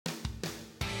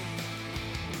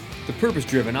the Purpose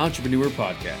Driven Entrepreneur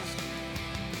Podcast.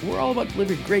 We're all about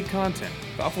delivering great content,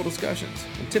 thoughtful discussions,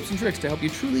 and tips and tricks to help you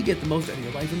truly get the most out of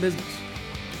your life and business.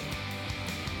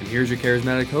 And here's your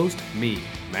charismatic host, me,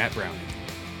 Matt Browning.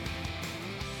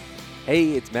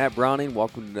 Hey, it's Matt Browning.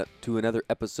 Welcome to another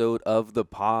episode of The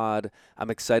Pod. I'm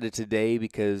excited today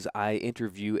because I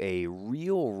interview a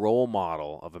real role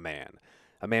model of a man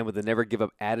with a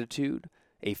never-give-up attitude,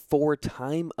 a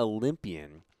four-time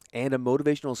Olympian, and a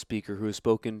motivational speaker who has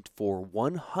spoken for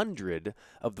 100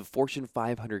 of the Fortune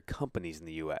 500 companies in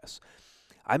the U.S.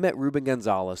 I met Ruben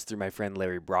Gonzalez through my friend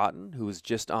Larry Broughton, who was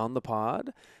just on the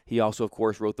pod. He also, of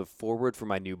course, wrote the foreword for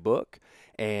my new book.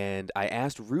 And I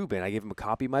asked Ruben, I gave him a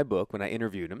copy of my book when I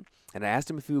interviewed him, and I asked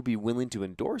him if he would be willing to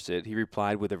endorse it. He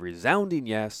replied with a resounding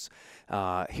yes.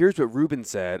 Here's what Ruben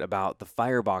said about the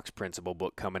Firebox Principle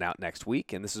book coming out next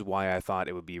week, and this is why I thought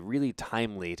it would be really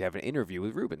timely to have an interview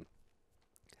with Ruben.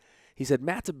 He said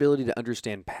Matt's ability to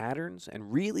understand patterns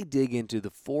and really dig into the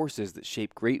forces that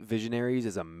shape great visionaries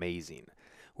is amazing.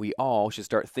 We all should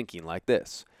start thinking like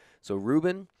this. So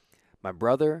Ruben, my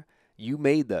brother, you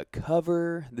made the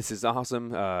cover. This is awesome.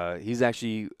 He's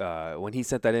actually, when he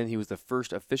sent that in, he was the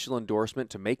first official endorsement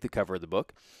to make the cover of the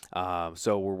book.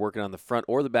 So we're working on the front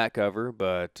or the back cover,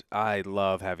 but I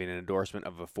love having an endorsement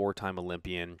of a four-time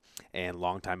Olympian and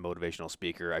longtime motivational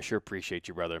speaker. I sure appreciate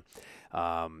you, brother.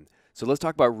 So let's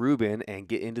talk about Ruben and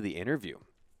get into the interview.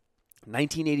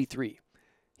 1983,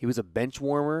 he was a bench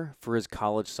warmer for his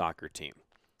college soccer team.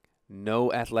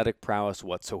 No athletic prowess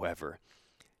whatsoever.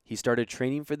 He started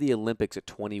training for the Olympics at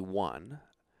 21,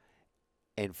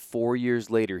 and 4 years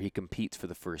later, he competes for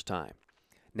the first time.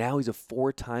 Now he's a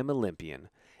four-time Olympian,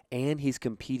 and he's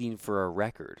competing for a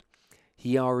record.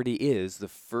 He already is the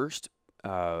first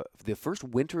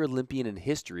Winter Olympian in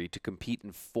history to compete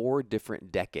in 4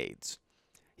 different decades.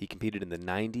 He competed in the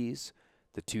 90s,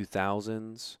 the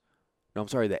 2000s. No, I'm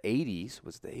sorry, the 80s.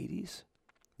 Was it the 80s?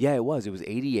 Yeah, it was. It was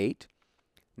 88,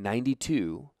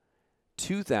 92,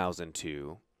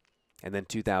 2002, and then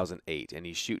 2008. And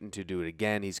he's shooting to do it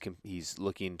again. He's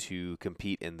looking to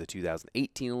compete in the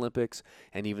 2018 Olympics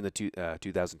and even the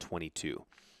 2022.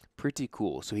 Pretty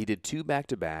cool. So he did 2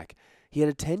 back-to-back. He had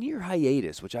a 10-year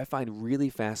hiatus, which I find really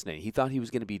fascinating. He thought he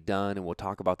was going to be done, and we'll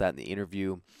talk about that in the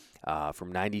interview,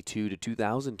 from 92 to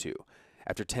 2002.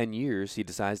 After 10 years, he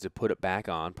decides to put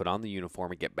on the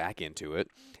uniform and get back into it.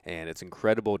 And it's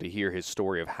incredible to hear his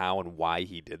story of how and why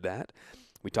he did that.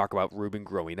 We talk about Ruben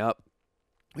growing up.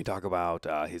 We talk about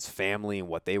his family and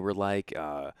what they were like,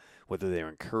 whether they were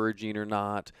encouraging or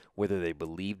not, whether they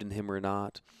believed in him or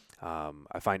not.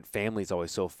 I find family is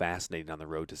always so fascinating on the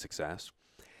road to success.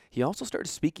 He also started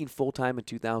speaking full-time in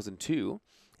 2002,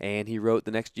 and he wrote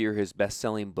the next year his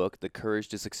best-selling book, The Courage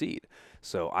to Succeed.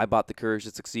 So I bought The Courage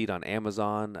to Succeed on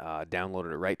Amazon,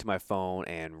 downloaded it right to my phone,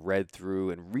 and read through.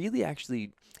 And really,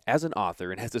 actually, as an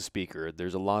author and as a speaker,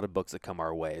 there's a lot of books that come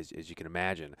our way, as you can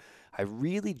imagine. I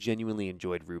really genuinely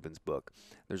enjoyed Ruben's book.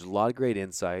 There's a lot of great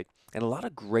insight and a lot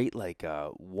of great,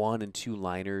 1 and 2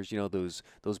 liners. You know, those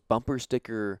bumper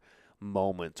sticker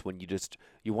moments when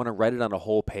you want to write it on a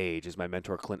whole page, as my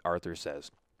mentor Clint Arthur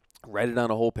says. Write it on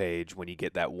a whole page when you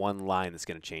get that one line that's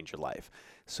going to change your life.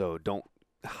 So don't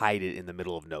hide it in the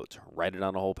middle of notes. Write it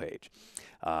on a whole page.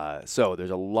 So there's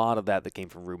a lot of that came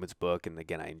from Ruben's book, and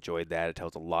again, I enjoyed that. It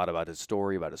tells a lot about his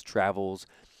story, about his travels.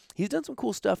 He's done some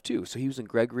cool stuff too. So he was in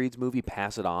Greg Reed's movie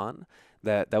Pass It On.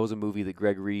 That was a movie that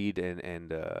Greg Reed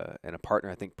and a partner,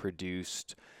 I think,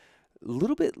 produced a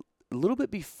little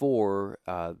bit before.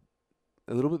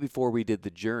 A little bit before we did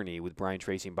The Journey with Brian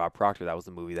Tracy and Bob Proctor. That was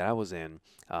the movie that I was in.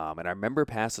 And I remember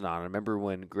Pass It On. I remember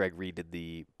when Greg Reed did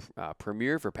the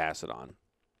premiere for Pass It On.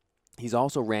 He's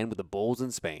also ran with the Bulls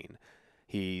in Spain.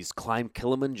 He's climbed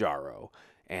Kilimanjaro.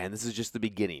 And this is just the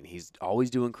beginning. He's always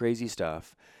doing crazy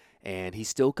stuff. And he's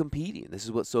still competing. This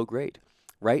is what's so great.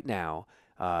 Right now,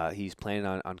 he's planning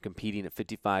on competing at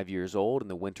 55 years old in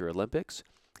the Winter Olympics.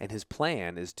 And his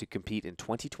plan is to compete in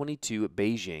 2022 at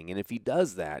Beijing. And if he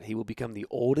does that, he will become the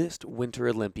oldest Winter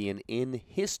Olympian in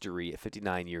history at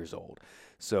 59 years old.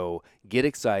 So get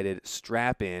excited,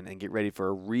 strap in, and get ready for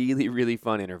a really, really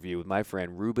fun interview with my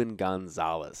friend Ruben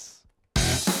Gonzalez.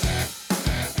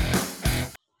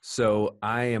 So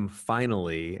I am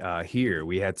finally here.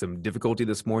 We had some difficulty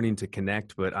this morning to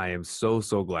connect, but I am so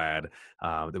glad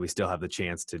that we still have the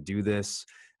chance to do this.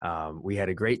 We had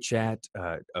a great chat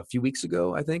a few weeks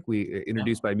ago, I think. We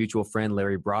introduced by a mutual friend,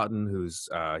 Larry Broughton,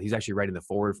 he's actually writing the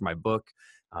foreword for my book.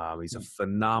 He's a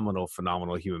phenomenal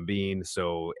human being.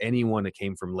 So anyone that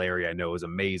came from Larry, I know, is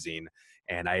amazing.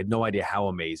 And I had no idea how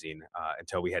amazing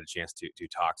until we had a chance to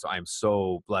talk. So I'm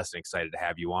so blessed and excited to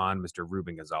have you on, Mr.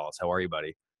 Ruben Gonzalez. How are you,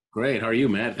 buddy? Great. How are you,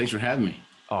 Matt? Thanks for having me.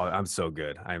 Oh, I'm so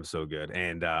good. I am so good,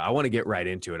 and I want to get right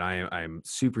into it. I'm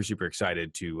super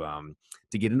excited to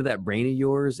get into that brain of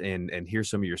yours and hear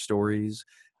some of your stories.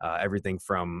 Everything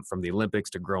from the Olympics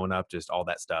to growing up, just all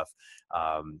that stuff.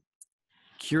 Um,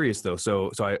 Curious though,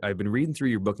 I've been reading through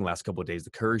your book in the last couple of days, The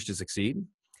Courage to Succeed,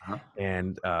 Uh-huh.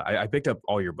 and I picked up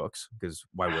all your books because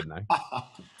why wouldn't I?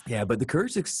 Yeah, but The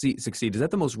Courage to Succeed, is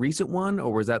that the most recent one,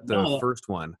 or was that the No, first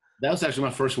one? that was actually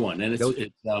my first one, and Those,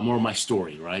 it's more of my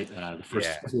story, right? yeah.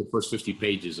 The first 50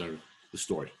 pages are the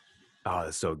story. Oh,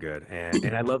 that's so good,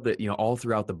 and I love that all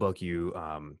throughout the book you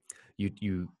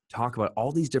talk about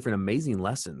all these different amazing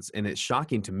lessons, and it's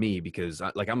shocking to me because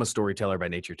I'm a storyteller by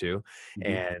nature too, Mhm.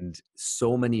 and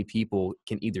so many people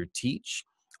can either teach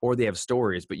or they have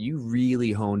stories, but you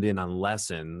really honed in on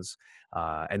lessons,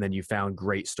 and then you found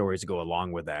great stories to go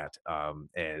along with that,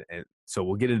 and so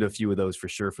we'll get into a few of those for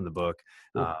sure from the book.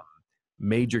 Cool. Um,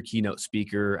 Major keynote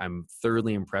speaker. I'm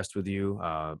thoroughly impressed with you.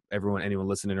 Anyone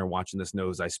listening or watching this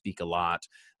knows I speak a lot,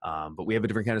 but we have a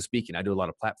different kind of speaking. I do a lot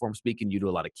of platform speaking. You do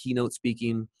a lot of keynote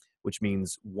speaking, which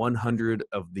means 100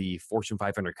 of the Fortune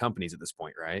 500 companies at this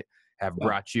point, right, have Yeah.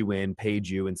 brought you in, paid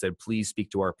you, and said, please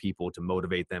speak to our people to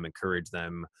motivate them, encourage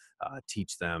them,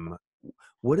 teach them.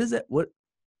 What is it?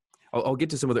 I'll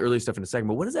get to some of the early stuff in a second,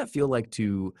 but what does that feel like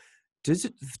to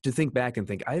think back and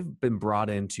think I've been brought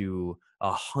into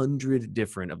 100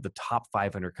 different of the top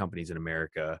 500 companies in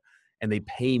America, and they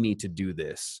pay me to do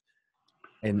this?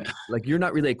 And like, you're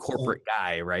not really a corporate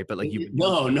guy, right? But like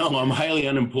No, I'm highly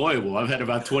unemployable. I've had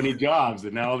about 20 jobs,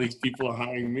 and now all these people are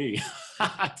hiring me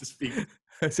to speak.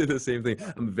 I say the same thing.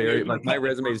 I'm very like, my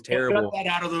resume is Cut terrible. that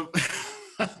out of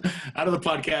the out of the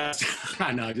podcast.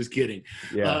 No, just kidding.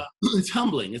 Yeah. It's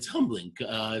humbling. It's humbling,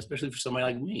 especially for somebody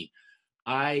like me.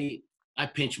 I I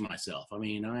pinch myself. I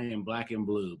mean, I am black and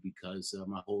blue because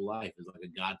my whole life is like a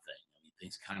God thing. I mean,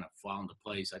 things kind of fall into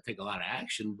place. I take a lot of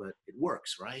action, but it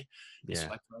works, right? And so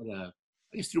Yeah. I try to,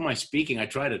 I guess through my speaking, I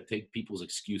try to take people's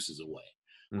excuses away.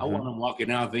 I Hmm. want them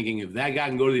walking out thinking, if that guy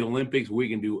can go to the Olympics, we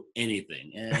can do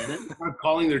anything. And then they start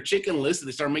calling their chicken list and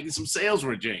they start making some sales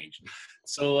for a change.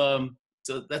 So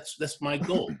that's my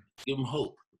goal. Give them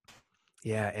hope.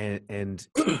 Yeah, and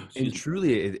Excuse me.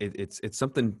 truly, it's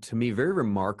something to me very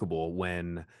remarkable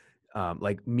when,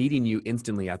 like meeting you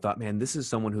instantly. I thought, man, this is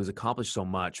someone who's accomplished so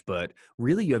much, but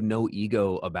really, you have no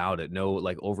ego about it, no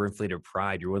like overinflated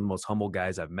pride. You're one of the most humble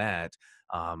guys I've met,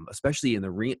 especially in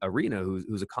the arena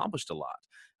who's accomplished a lot.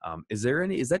 Is there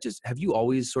any? Is that just? Have you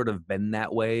always sort of been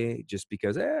that way, just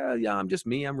because? Yeah, I'm just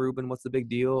me. I'm Ruben. What's the big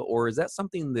deal? Or is that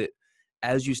something that,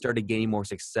 as you started gaining more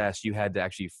success, you had to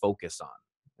actually focus on?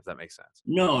 If that makes sense.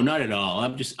 No, not at all.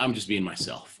 I'm just being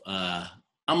myself.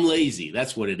 I'm lazy.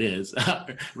 That's what it is.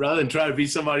 Rather than try to be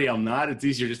somebody I'm not, it's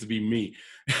easier just to be me.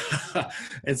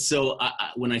 And so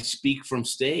when I speak from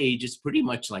stage, it's pretty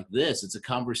much like this. It's a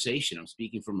conversation. I'm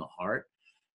speaking from the heart,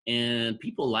 and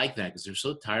people like that because they're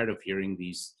so tired of hearing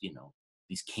these,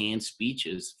 these canned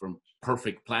speeches from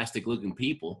perfect plastic-looking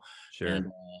people. And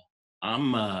Sure.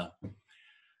 I'm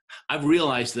I've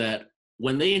realized that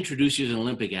when they introduce you as an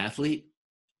Olympic athlete,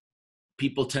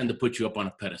 people tend to put you up on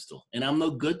a pedestal, and I'm no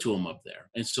good to them up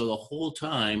there. And so the whole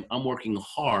time I'm working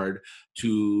hard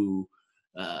to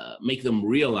make them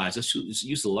realize. I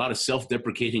used a lot of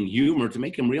self-deprecating humor to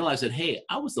make them realize that, hey,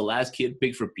 I was the last kid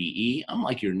picked for PE. I'm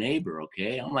like your neighbor,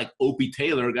 okay? I'm like Opie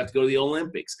Taylor, got to go to the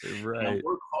Olympics, and I Right.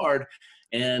 work hard.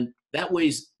 And that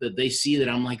ways that they see that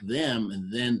I'm like them,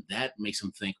 and then that makes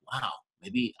them think, wow,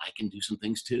 maybe I can do some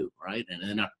things too, right? And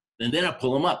then I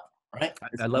pull them up, right?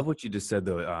 I love what you just said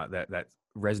though. That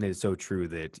resonated so true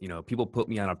that people put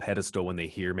me on a pedestal when they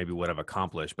hear maybe what I've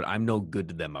accomplished, but I'm no good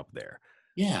to them up there.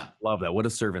 Yeah. Love that. What a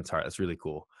servant's heart. That's really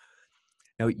cool.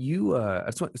 Now I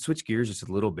just want to switch gears just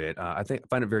a little bit. I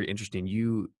find it very interesting.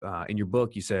 You in your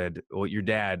book you said, well, your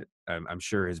dad, I'm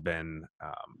sure has been,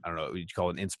 I don't know, what you call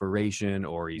it, an inspiration,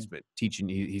 or he's been teaching.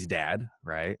 He's dad,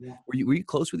 right? Yeah. Were you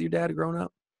close with your dad growing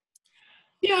up?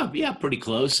 Yeah, pretty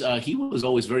close. He was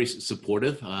always very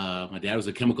supportive. My dad was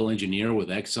a chemical engineer with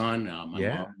Exxon. My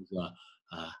Yeah. mom was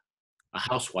a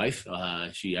housewife.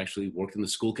 She actually worked in the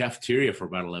school cafeteria for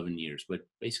about 11 years, but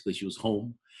basically she was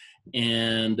home.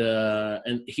 And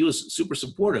he was super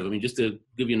supportive. I mean, just to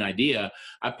give you an idea,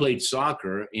 I played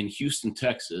soccer in Houston,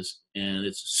 Texas, and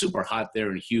it's super hot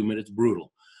there and humid. It's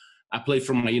brutal. I played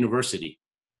for my university.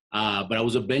 But I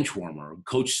was a bench warmer.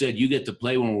 Coach said, you get to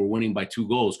play when we're winning by 2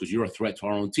 goals because you're a threat to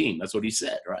our own team. That's what he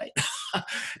said, right?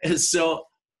 And so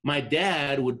my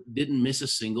dad didn't miss a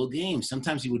single game.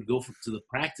 Sometimes he would go to the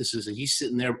practices and he's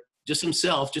sitting there just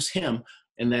himself, just him,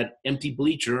 in that empty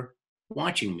bleacher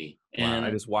watching me. Wow. I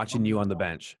And just watching you on the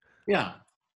bench. yeah,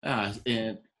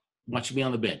 and watching me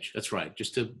on the bench. That's right,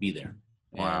 just to be there.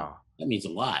 And Wow. that means a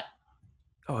lot.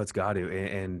 Oh, it's got to.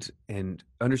 And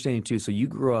understanding too. So you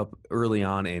grew up early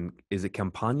on in, is it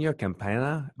Campana,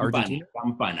 Campana, Argentina?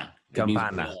 campana. It means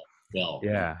Campana. bell in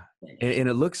Yeah. Spanish. And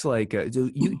it looks like so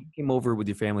you came over with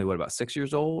your family, what, about 6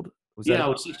 years old? Was that Yeah, I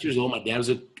about was 6 years old. My dad was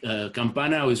a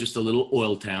Campana was just a little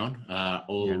oil town,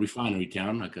 oil Yeah. refinery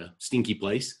town, like a stinky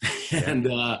place, Yeah. and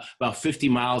about 50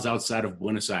 miles outside of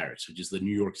Buenos Aires, which is the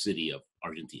New York City of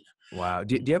Argentina. Wow.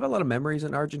 Do you have a lot of memories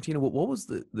in Argentina? What was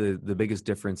the biggest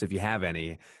difference, if you have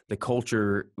any? The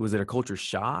culture, was it a culture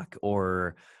shock,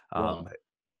 or Well,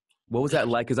 what was that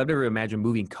like? Because I've never imagined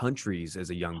moving countries as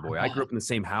a young boy. I grew up in the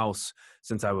same house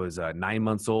since I was 9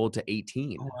 months old to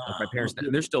 18. Like my parents,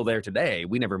 and they're still there today.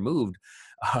 We never moved.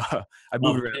 I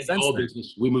moved around in the since old then.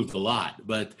 business, we moved a lot,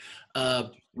 but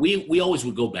we always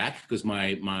would go back because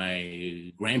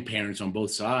my grandparents on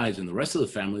both sides and the rest of the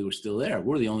family were still there.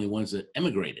 We're the only ones that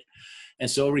emigrated, and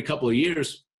so every couple of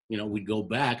years, we'd go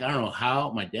back. I don't know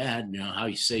how my dad, how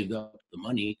he saved up the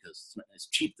money, because it's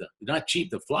not cheap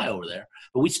to fly over there,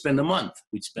 but we'd spend a month.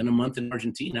 We'd spend a month in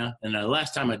Argentina, and the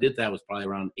last time I did that was probably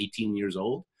around 18 years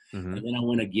old, Mhm. and then I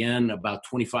went again about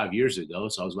 25 years ago,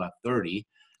 so I was about 30.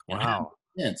 Wow.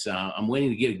 And so I'm waiting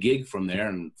to get a gig from there,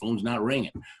 and phone's not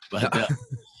ringing. But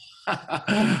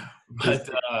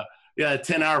yeah, a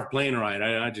 10-hour plane ride.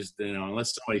 I just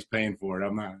unless somebody's paying for it,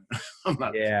 I'm not. I'm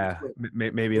not. Yeah.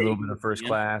 Maybe a little bit of first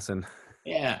class and.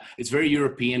 Yeah, it's very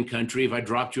European country. If I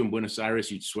dropped you in Buenos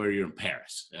Aires, you'd swear you're in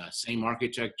Paris. Same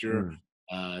architecture,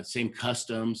 same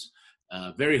customs,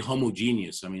 very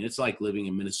homogeneous. I mean, it's like living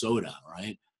in Minnesota,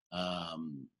 right?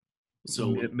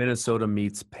 So Minnesota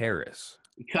meets Paris.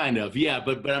 kind of, yeah,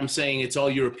 but I'm saying it's all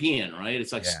European, right?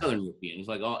 It's like Yeah. Southern European. It's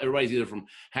like everybody's either from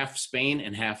half Spain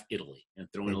and half Italy, and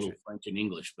throw in a little French and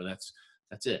English, but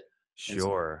that's it.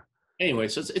 Sure. Anyway,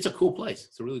 so it's a cool place.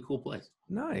 It's a really cool place.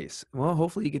 Nice. Well,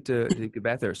 hopefully you get to get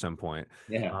back there at some point.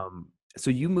 Yeah. So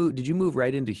did you move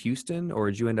right into Houston, or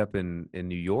did you end up in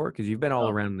New York? Because you've been all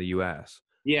around the U.S.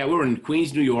 Yeah, we were in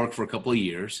Queens, New York for a couple of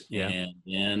years, Yeah. and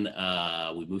then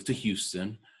we moved to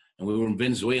Houston, and we were in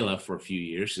Venezuela for a few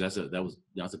years. So that's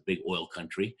a big oil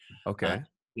country. Okay.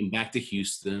 Came back to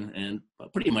Houston, and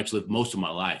pretty much lived most of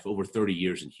my life, over 30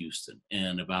 years in Houston.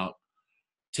 And about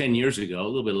 10 years ago, a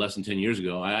little bit less than 10 years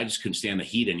ago, I just couldn't stand the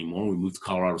heat anymore. We moved to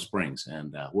Colorado Springs,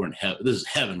 and we're in heaven. This is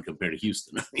heaven compared to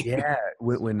Houston. Yeah.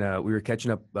 When we were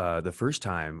catching up the first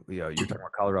time, you're talking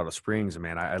about Colorado Springs, and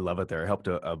man, I love it there. I helped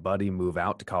a buddy move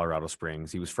out to Colorado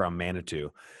Springs. He was from Manitou.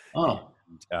 Oh.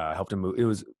 And, helped him move. It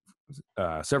was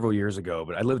several years ago,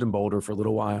 but I lived in Boulder for a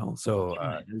little while. So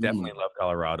definitely love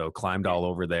Colorado, climbed all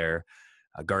over there,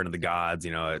 Garden of the Gods,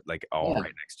 like all right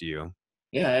next to you.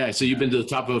 Yeah. So you've been to the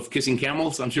top of Kissing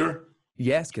Camels, I'm sure?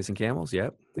 Yes, Kissing Camels.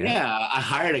 Yep. Yeah, I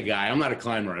hired a guy. I'm not a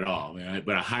climber at all, man,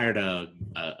 but I hired a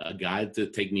guy to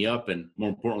take me up and, more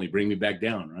importantly, bring me back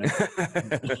down, right?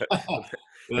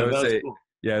 Cool.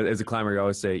 Yeah, as a climber, you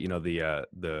always say,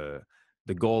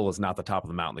 the goal is not the top of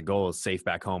the mountain. The goal is safe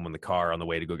back home in the car on the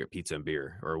way to go get pizza and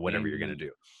beer or whatever you're going to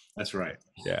do. That's right.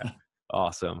 Yeah.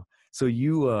 Awesome. So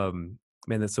you,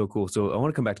 man, that's so cool. So I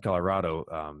want to come back to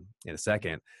Colorado in a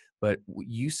second, but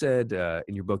you said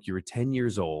in your book, you were 10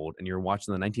 years old and you were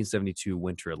watching the 1972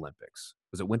 Winter Olympics.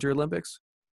 Was it Winter Olympics?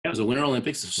 Yeah, it was the Winter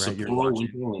Olympics, the Right, Sapporo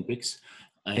Winter Olympics.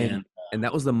 And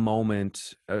that was the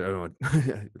moment, I don't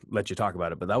know, let you talk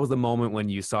about it, but that was the moment when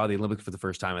you saw the Olympics for the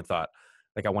first time and thought,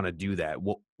 like, I want to do that.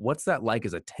 What's that like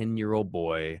as a 10-year-old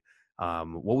boy?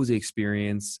 What was the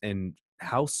experience, and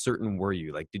how certain were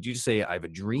you? Like, did you just say, I have a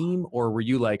dream, or were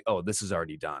you like, oh, this is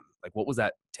already done? Like, what was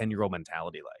that 10-year-old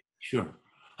mentality like? Sure.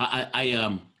 I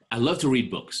love to read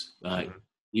books,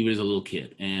 even as a little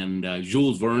kid. And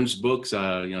Jules Verne's books,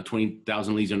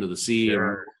 20,000 Leagues Under the Sea, Sure.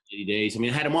 or 80 Days. I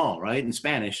mean, I had them all, right, in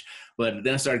Spanish. But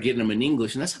then I started getting them in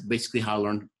English, and that's basically how I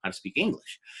learned how to speak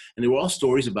English. And they were all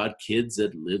stories about kids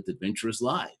that lived adventurous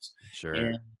lives. Sure.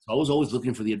 And so I was always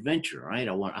looking for the adventure, right?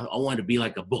 I wanted to be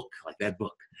like a book, like that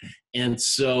book. And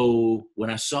so when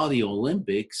I saw the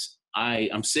Olympics,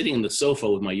 I'm sitting in the sofa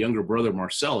with my younger brother,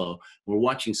 Marcelo. We're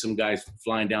watching some guys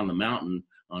flying down the mountain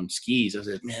on skis. I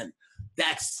said, man,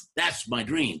 that's my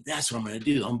dream. That's what I'm going to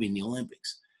do. I'm going to be in the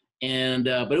Olympics. And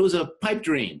but it was a pipe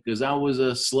dream because I was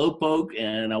a slowpoke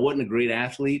and I wasn't a great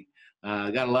athlete.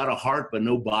 I got a lot of heart, but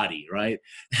no body, right?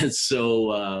 And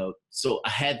so I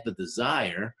had the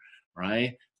desire,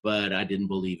 right? But I didn't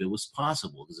believe it was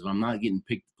possible because if I'm not getting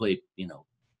picked to play,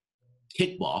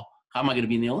 kickball, how am I going to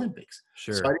be in the Olympics?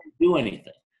 Sure. So I didn't do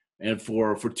anything. And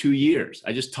for 2 years,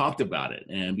 I just talked about it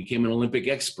and became an Olympic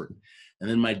expert. And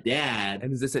then my dad.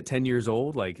 And is this at 10 years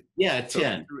old? Like, yeah, at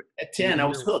 10. At 10, I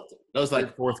was hooked. I was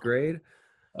like fourth grade.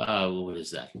 What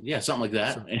is that? Yeah, something like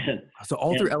that. So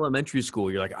all through And elementary school,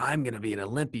 you're like, I'm going to be an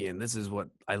Olympian. This is what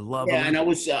I love. yeah, and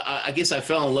Olympics. I guess I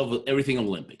fell in love with everything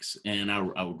Olympics, and I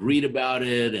would read about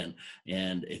it, and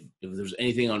if there's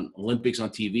anything on Olympics on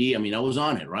TV, I mean, I was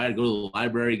on it, right? I'd go to the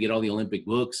library, get all the Olympic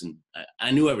books, and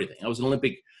I knew everything. I was an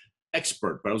Olympic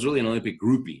expert, but I was really an Olympic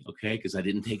groupie, okay? Because I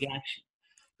didn't take action.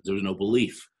 There was no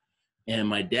belief. And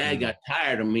my dad got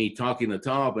tired of me talking the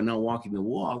talk and not walking the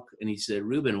walk. And he said,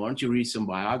 Ruben, why don't you read some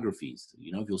biographies?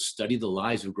 You know, if you'll study the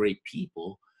lives of great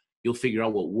people, you'll figure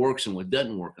out what works and what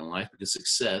doesn't work in life, because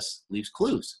success leaves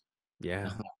clues. Yeah.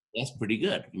 That's pretty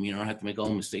good. I mean, I don't have to make all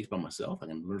the mistakes by myself. I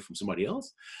can learn from somebody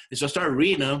else. And so I started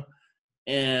reading them,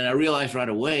 and I realized right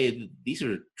away that these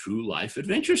are true life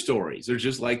adventure stories. They're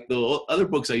just like the other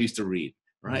books I used to read,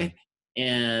 right?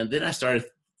 And then I started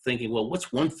thinking, well,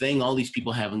 what's one thing all these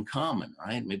people have in common,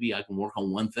 right? Maybe I can work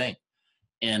on one thing.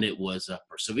 And it was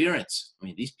perseverance. I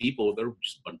mean, these people, they're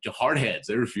just a bunch of hardheads.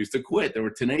 They refused to quit. They were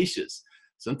tenacious.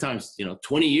 Sometimes,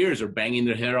 20 years are banging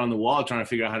their head on the wall trying to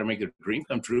figure out how to make their dream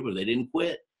come true, but they didn't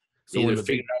quit. They either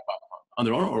figured it out on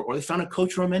their own, or they found a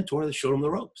coach or a mentor that showed them the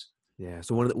ropes. Yeah.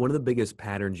 So one of the biggest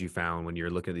patterns you found when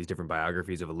you're looking at these different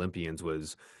biographies of Olympians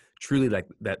was truly like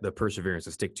that, the perseverance,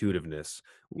 the stick-to-itiveness.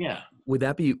 Yeah. Would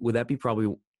that be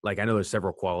probably, like, I know there's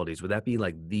several qualities. Would that be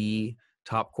like the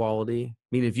top quality? I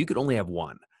mean, if you could only have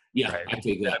one. Yeah, right? I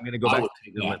take that. I'm going to go back to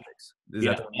the Olympics. Is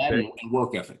that and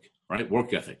work ethic, right?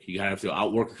 Work ethic. You gotta have to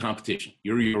outwork the competition.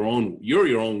 You're your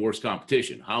own worst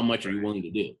competition. How much are you willing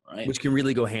to do, right? Which can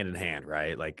really go hand in hand,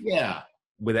 right? Like, yeah.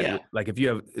 With that, like if you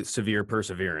have severe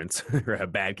perseverance or a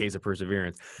bad case of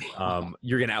perseverance,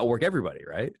 you're going to outwork everybody,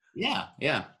 right? Yeah,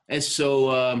 yeah. And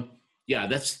so,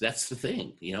 that's the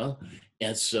thing,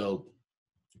 And so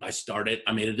I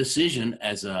made a decision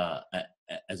as a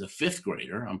fifth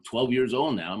grader. I'm 12 years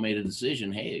old now. I made a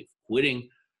decision. Hey, quitting,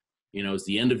 is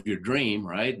the end of your dream,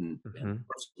 right? And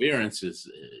perseverance is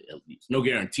it's no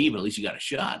guarantee, but at least you got a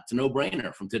shot. It's a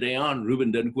no-brainer. From today on,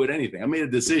 Ruben doesn't quit anything. I made a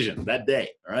decision that day,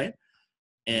 right?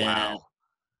 And, wow.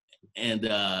 And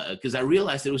because I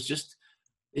realized it's just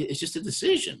a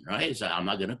decision, right? It's like, I'm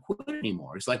not going to quit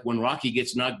anymore. It's like when Rocky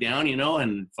gets knocked down,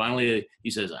 and finally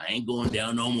he says, I ain't going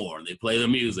down no more. And they play the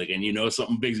music and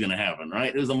something big's going to happen,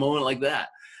 right? It was a moment like that.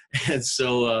 And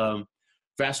so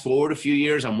fast forward a few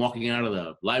years, I'm walking out of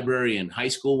the library in high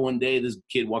school one day. This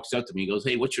kid walks up to me. He goes,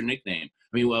 hey, what's your nickname?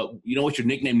 I mean, well, you know what your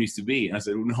nickname needs to be? And I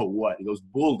said, no, what? He goes,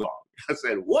 Bulldog. I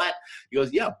said, what? He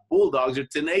goes, yeah, bulldogs are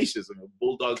tenacious. And a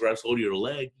bulldog grabs hold of your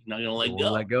leg, you're not going to let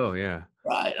go. Let go, yeah.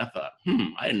 Right. I thought,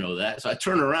 I didn't know that. So I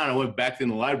turned around and went back in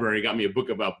the library, got me a book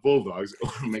about bulldogs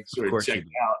to make sure it checked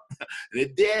out. And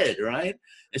it did, right?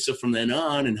 And so from then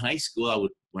on in high school,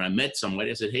 when I met somebody,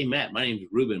 I said, hey, Matt, my name's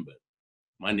Ruben, but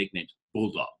my nickname's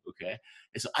Bulldog, okay?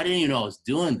 And so I didn't even know I was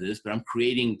doing this, but I'm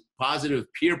creating positive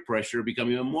peer pressure to become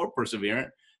even more perseverant,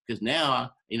 because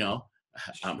now,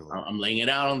 I'm laying it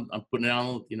out, I'm putting it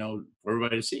on, for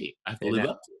everybody to see. I have to live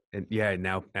up to it.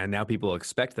 And now people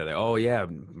expect that. Oh yeah,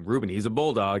 Ruben, he's a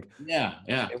bulldog. Yeah.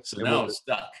 So now I'm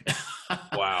stuck.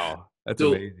 Wow, that's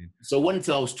amazing. So it wasn't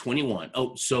until I was 21.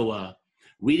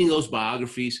 Reading those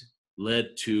biographies led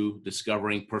to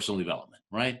discovering personal development,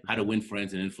 right? How to win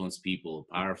friends and influence people,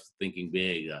 Power of Thinking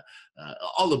Big,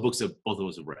 all the books that both of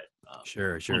us have read.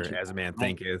 Sure. As a Man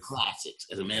Thinketh. Classics,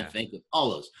 As a Man Thinketh, all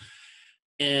those.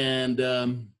 And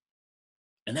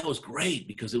that was great,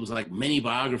 because it was like many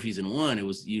biographies in one.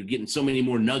 You're getting so many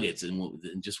more nuggets in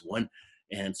just one.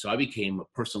 And so I became a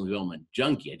personal development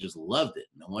junkie. I just loved it.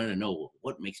 And I wanted to know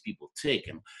what makes people tick,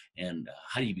 and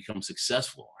how do you become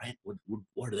successful, right?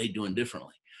 What are they doing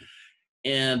differently?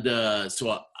 And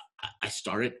so I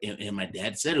started, and my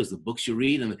dad said it was the books you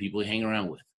read and the people you hang around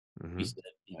with. He said,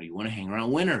 you want to hang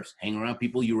around winners, hang around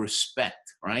people you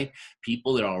respect, right?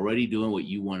 People that are already doing what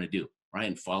you want to do, right?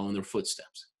 And following their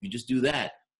footsteps. You just do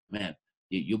that, man,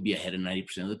 you'll be ahead of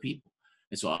 90% of the people.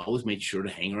 And so I always made sure to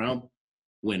hang around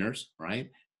winners, right?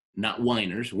 Not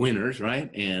whiners, winners, right?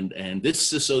 And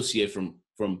disassociate from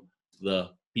the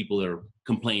people that are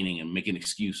complaining and making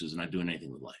excuses and not doing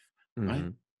anything with life,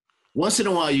 right? Once in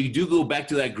a while, you do go back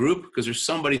to that group, because there's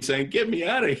somebody saying, get me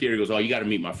out of here. He goes, oh, you got to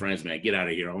meet my friends, man. Get out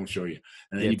of here. I won't show you.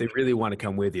 And then they really want to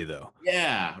come with you, though.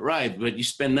 Yeah, right. But you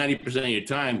spend 90% of your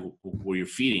time where you're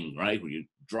feeding, right? Where you're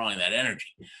drawing that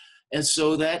energy. And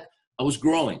so that I was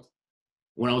growing.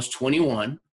 When I was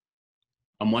 21,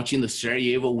 I'm watching the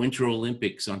Sarajevo Winter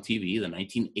Olympics on TV, the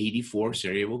 1984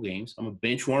 Sarajevo Games. I'm a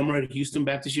bench warmer at Houston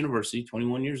Baptist University,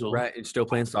 21 years old. Right, and still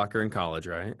playing soccer in college,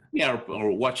 right? Yeah,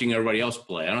 or watching everybody else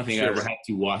play. I don't think I ever had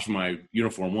to wash my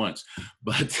uniform once.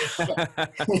 But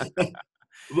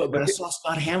But I saw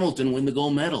Scott Hamilton win the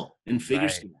gold medal in figure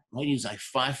Right. skating. Right? He's like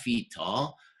 5 feet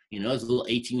tall. He's a little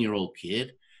 18-year-old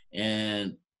kid.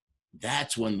 And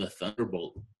that's when the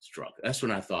thunderbolt struck. That's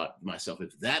when I thought to myself,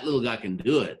 if that little guy can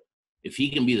do it, if he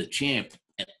can be the champ,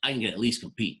 and I can at least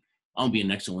compete, I'm gonna be in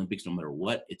the next Olympics no matter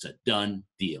what. It's a done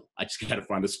deal. I just got to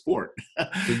find a sport.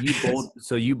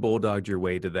 So you bulldogged your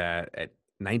way to that at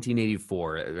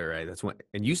 1984, right? That's when,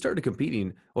 and you started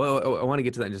competing. Well, I want to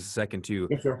get to that in just a second too.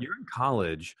 Yeah, sure. You're in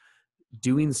college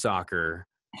doing soccer,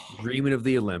 dreaming of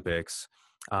the Olympics.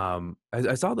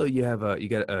 I saw though you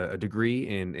got a degree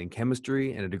in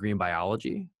chemistry and a degree in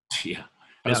biology. Yeah,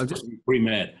 I was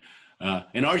pre-med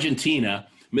in Argentina,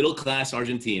 middle class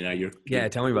Argentina.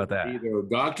 Tell me about that. Either a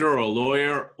doctor or a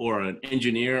lawyer or an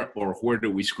engineer, or where do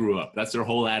we screw up? That's their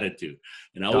whole attitude.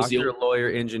 And I was Doctor, lawyer,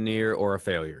 engineer, or a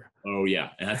failure. Oh yeah,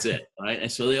 and that's it, right?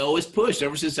 And so they always pushed.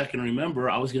 Ever since I can remember,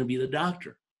 I was going to be the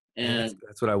doctor. And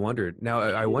that's what I wondered. Now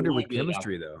I wondered with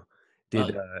chemistry though.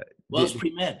 It was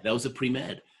pre-med. That was a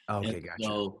pre-med. Okay, gotcha.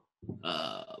 So,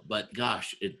 but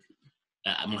gosh,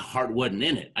 my heart wasn't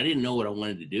in it. I didn't know what I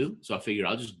wanted to do, so I figured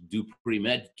I'll just do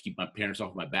pre-med, keep my parents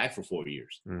off my back for 4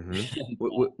 years.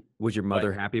 Mm-hmm. Was your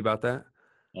mother happy about that?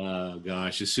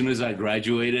 Gosh, as soon as I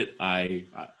graduated, I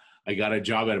got a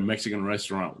job at a Mexican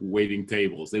restaurant waiting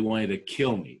tables. They wanted to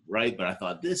kill me, right? But I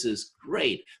thought, this is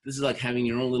great. This is like having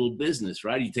your own little business,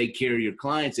 right? You take care of your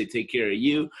clients, they take care of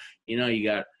you. You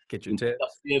got get your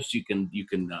tips. You can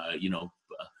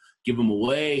give them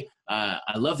away.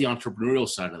 I love the entrepreneurial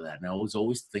side of that. And I was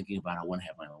always thinking about, I want to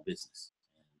have my own business.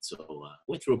 And so I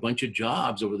went through a bunch of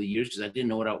jobs over the years because I didn't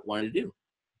know what I wanted to do.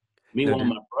 Meanwhile,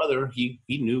 my brother, he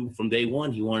knew from day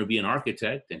one he wanted to be an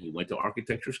architect, and he went to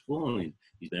architecture school, and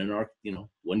he's been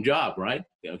one job, right?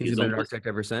 He's been an architect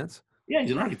ever since? Yeah,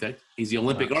 he's an architect. He's the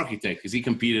Olympic architect because he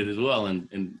competed as well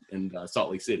in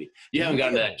Salt Lake City. You haven't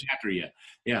gotten to that chapter yet.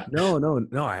 Yeah. No,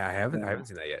 I haven't. I haven't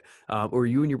seen that yet. Were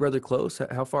you and your brother close?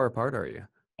 How far apart are you?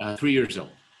 3 years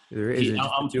old.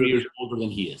 I'm 3 years older than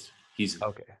he is. He's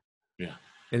okay. Yeah.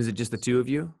 And is it just the two of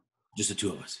you? Just the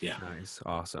two of us, yeah. Nice,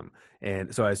 awesome.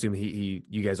 And so I assume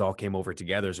you guys all came over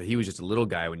together. So he was just a little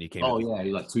guy when you came. Oh yeah,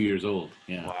 he's like 2 years old.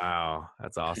 Yeah. Wow,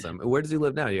 that's awesome. Where does he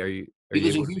live now? He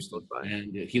lives in Houston,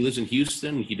 and he lives in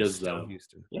Houston. He does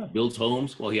Houston. Yeah, builds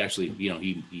homes. Well, he actually,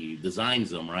 he designs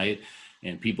them, right?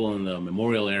 And people in the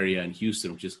Memorial area in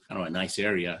Houston, which is kind of a nice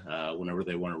area, whenever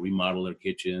they want to remodel their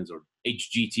kitchens or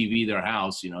HGTV their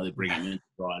house, they bring him in to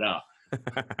draw it out.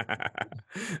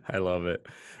 I love it.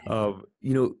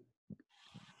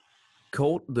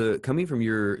 Coming from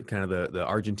your kind of the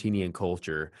Argentinian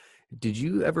culture, did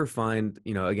you ever find,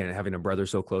 again, having a brother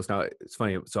so close? Now it's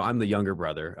funny. So I'm the younger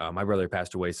brother. My brother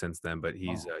passed away since then, but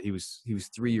he was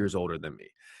 3 years older than me,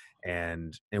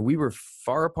 and we were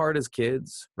far apart as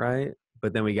kids, right?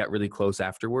 But then we got really close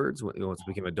afterwards once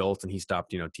we became adults, and he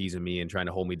stopped, teasing me and trying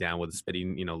to hold me down with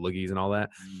spitting, loogies and all that.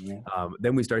 Yeah.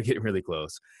 Then we started getting really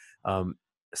close.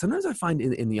 Sometimes I find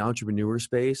in the entrepreneur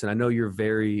space, and I know you're a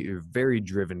very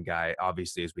driven guy,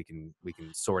 obviously, as we can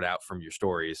sort out from your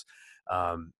stories.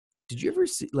 Did you ever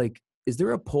see, is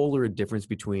there a pole or a difference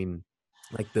between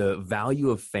the value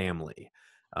of family?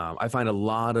 I find a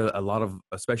lot of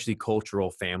especially cultural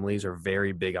families are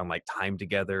very big on time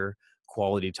together,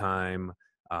 quality time,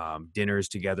 dinners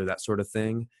together, that sort of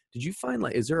thing. Did you find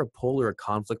is there a pole or a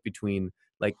conflict between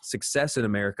success in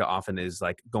America often is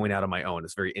going out on my own.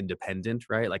 It's very independent,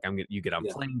 right? You get on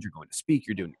planes, you're going to speak,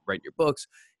 you're writing your books.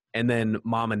 And then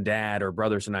mom and dad or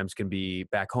brother sometimes can be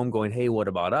back home going, hey, what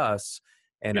about us?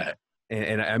 And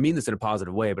I mean this in a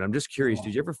positive way, but I'm just curious.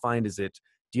 Did you ever find, do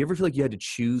you ever feel like you had to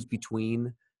choose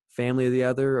between family or the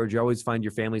other? Or do you always find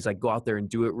your family's go out there and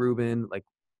do it, Ruben?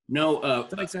 No. Does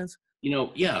that make sense?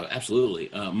 Yeah, absolutely.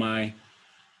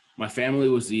 My family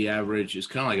was the average. It's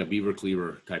kind of like a beaver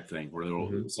cleaver type thing, where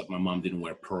except my mom didn't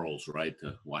wear pearls, right,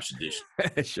 to wash the dishes.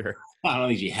 Sure. I don't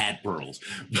think she had pearls,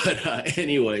 but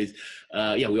anyways,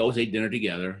 we always ate dinner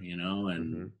together,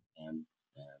 and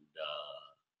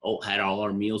had all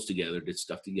our meals together, did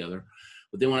stuff together.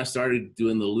 But then when I started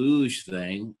doing the luge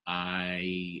thing,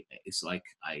 I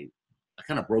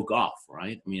kind of broke off,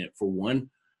 right? I mean,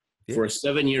 for a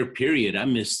 7-year period, I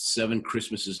missed 7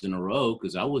 Christmases in a row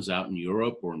because I was out in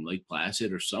Europe or in Lake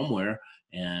Placid or somewhere,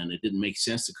 and it didn't make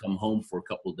sense to come home for a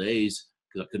couple of days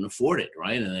because I couldn't afford it,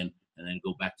 right? And then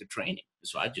go back to training.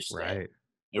 So I just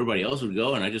everybody else would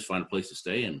go, and I just find a place to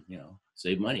stay and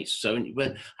save money.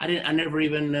 But I never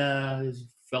even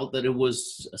felt that it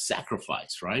was a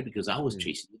sacrifice, right? Because I was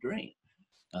chasing the dream.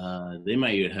 They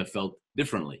might have felt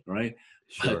differently, right?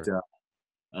 Sure.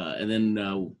 But and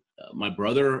then. My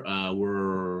brother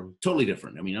were totally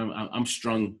different. I mean, I'm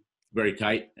strung very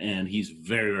tight, and he's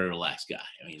very, very relaxed guy.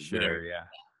 I mean, Sure, yeah.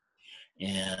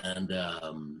 and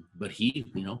but he,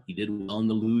 he did well in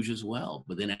the luge as well.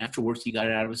 But then afterwards, he got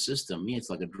it out of his system. Me, it's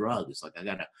like a drug. It's like I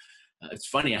gotta. It's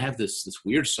funny. I have this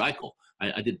weird cycle.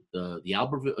 I did the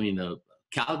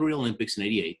Calgary Olympics in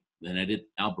 '88. Then I did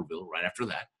Albertville right after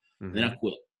that. And then I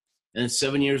quit. And then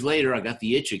 7 years later, I got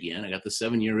the itch again. I got the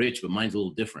 7-year itch, but mine's a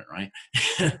little different, right?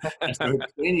 I started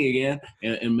training again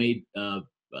and made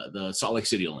the Salt Lake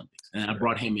City Olympics. And I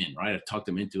brought him in, right? I talked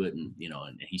him into it, and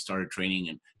and he started training,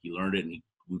 and he learned it, and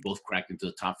we both cracked into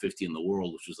the top 50 in the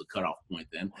world, which was the cutoff point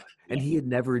then. And he'd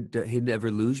never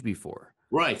luged before.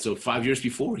 Right. So 5 years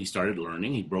before he started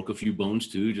learning, he broke a few bones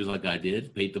too, just like I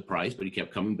did, paid the price, but he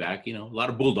kept coming back. A lot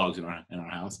of bulldogs in our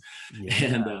house.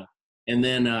 Yeah. And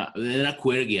then I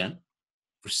quit again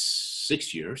for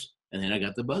 6 years. And then I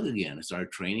got the bug again. I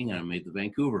started training, and I made the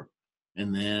Vancouver.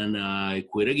 And then I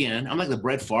quit again. I'm like the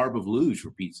Brett Favre of luge,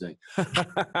 for Pete's sake.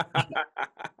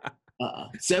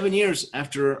 7 years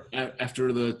after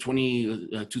the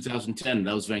 2010,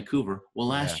 that was Vancouver. Well,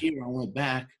 last year I went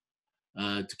back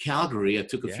to Calgary. I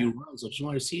took a few runs. I just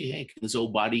wanted to see, hey, can this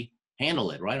old body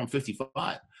handle it, right? I'm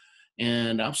 55,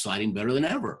 and I'm sliding better than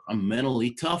ever. I'm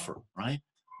mentally tougher, right?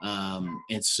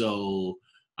 And so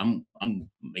I'm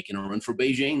making a run for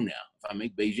Beijing now. If I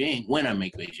make Beijing, when I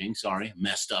make Beijing, sorry,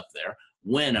 messed up there.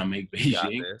 When I make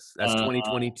Beijing. That's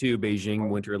 2022 Beijing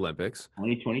Winter Olympics.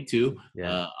 2022.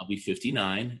 I'll be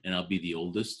 59, and I'll be the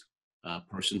oldest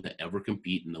person to ever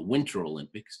compete in the Winter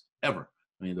Olympics ever.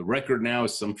 I mean, the record now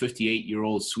is some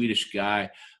 58-year-old Swedish guy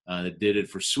that did it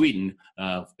for Sweden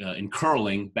in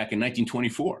curling back in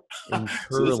 1924. In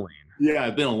curling. Yeah,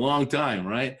 it's been a long time,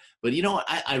 right? But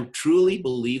I truly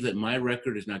believe that my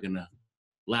record is not going to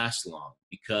last long,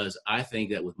 because I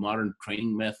think that with modern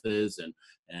training methods and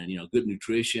good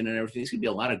nutrition and everything, there's going to be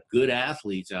a lot of good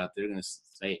athletes out there going to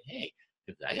say, hey,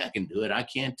 if that guy can do it, I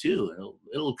can too.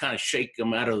 It'll kind of shake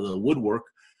them out of the woodwork.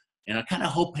 And I kind of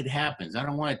hope it happens. I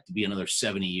don't want it to be another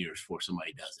 70 years before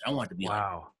somebody does it. I want it to be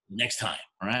like next time,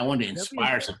 all right? I want to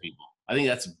inspire some people. I think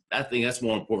that's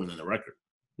more important than the record.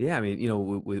 Yeah, I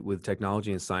mean, with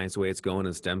technology and science, the way it's going,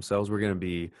 and stem cells, we're going to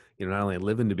be, not only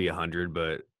living to be 100,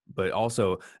 but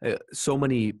also so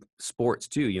many sports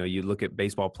too. You look at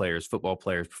baseball players, football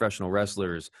players, professional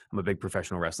wrestlers. I'm a big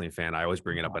professional wrestling fan. I always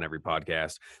bring it up on every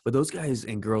podcast. But those guys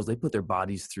and girls, they put their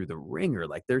bodies through the ringer.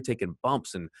 Like, they're taking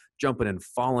bumps and jumping and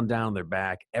falling down their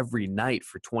back every night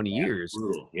for 20 years.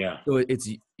 Brutal. Yeah. So it's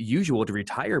usual to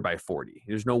retire by 40.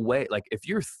 There's no way. Like, if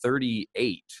you're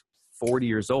 38, 40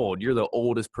 years old, you're the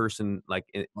oldest person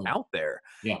out there.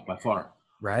 Yeah, by far.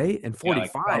 Right? And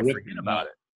 45, forget about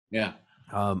it. Yeah.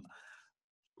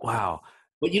 Wow.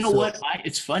 But you know what?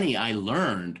 It's funny. I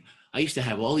used to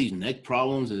have all these neck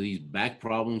problems and these back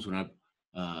problems when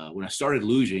I started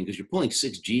luging, because you're pulling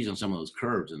 6 Gs on some of those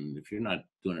curves, and if you're not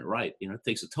doing it right, it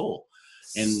takes a toll.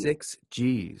 And 6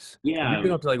 Gs. Yeah. You're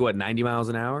going up to 90 miles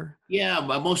an hour? Yeah,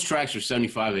 most tracks are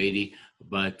 75, 80.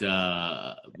 But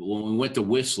when we went to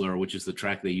Whistler, which is the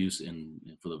track they use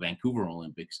for the Vancouver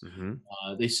Olympics,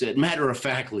 they said, matter of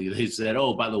factly, they said,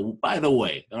 oh, by the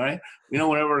way, all right?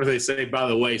 Whenever they say, by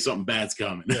the way, something bad's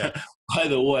coming. Yeah. By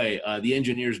the way, the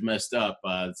engineers messed up.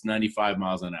 It's 95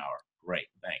 miles an hour. Great,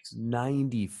 thanks.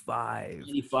 95.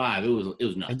 95. It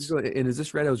was nuts. And is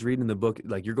this right? I was reading the book,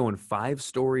 like, you're going 5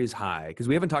 stories high, because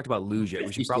we haven't talked about luge yet.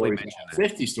 We should probably mention that.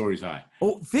 50 stories high.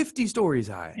 Oh, 50 stories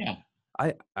high. Yeah.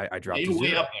 I dropped you're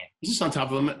way up there. This is on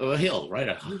top of a hill,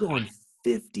 right? You're going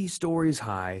 50 stories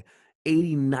high,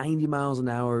 80, 90 miles an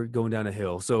hour going down a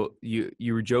hill. So you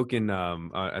were joking.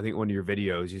 I think one of your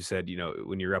videos, you said,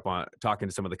 when you're up on talking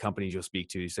to some of the companies you'll speak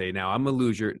to, you say, now I'm a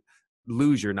loser,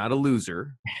 not a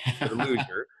loser, but a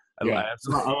loser. Yeah,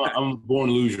 I'm a born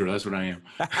loser. That's what I am.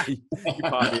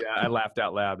 I laughed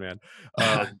out loud, man.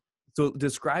 So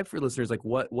describe for listeners, like,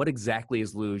 what exactly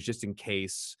is luge, just in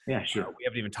case. Yeah, sure. We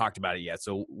haven't even talked about it yet.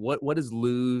 So what is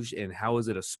luge, and how is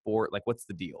it a sport? Like, what's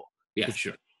the deal? Yeah,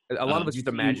 sure. A lot of us used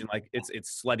to imagine like it's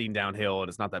sledding downhill and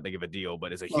it's not that big of a deal,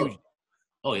 but it's a huge.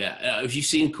 Oh yeah. If you've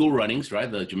seen Cool Runnings,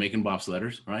 right? The Jamaican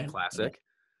bobsledders, right? Classic.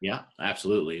 Yeah,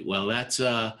 absolutely. Well, that's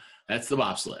the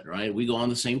bobsled, right? We go on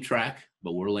the same track,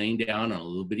 but we're laying down on a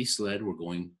little bitty sled. We're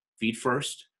going feet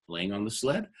first, laying on the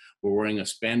sled. We're wearing a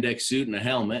spandex suit and a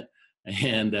helmet.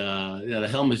 And the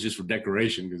helmet is just for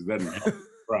decoration, because it doesn't help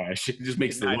crash. It just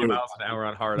makes 90 miles an hour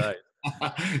on hard ice.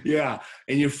 Yeah,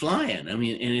 and you're flying. I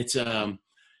mean, and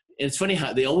it's funny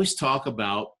how they always talk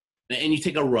about, and you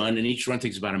take a run, and each run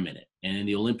takes about a minute. And in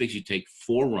the Olympics, you take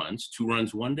 4 runs, 2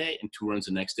 runs one day and 2 runs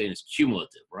the next day, and it's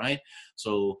cumulative, right?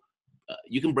 So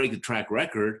you can break the track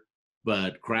record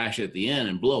but crash at the end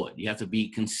and blow it. You have to be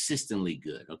consistently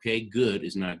good. Okay, good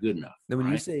is not good enough. Now, when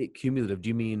you right? say cumulative, do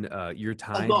you mean your Like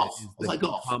time golf, is it's like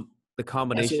golf. the Yeah,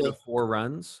 combination of 4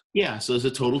 runs? yeah, so there's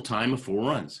a total time of 4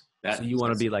 runs. So you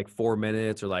want to be like 4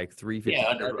 minutes or like Yeah,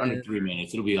 under 3:57? 3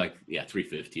 minutes. It'll be like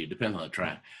 3:50. It depends on the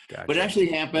track. But it Gotcha. actually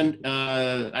happened.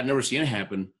 I've never seen it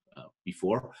happen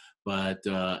before. But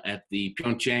at the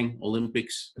Pyeongchang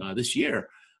Olympics this year,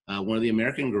 one of the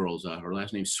American girls, her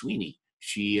last name's Sweeney,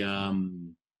 she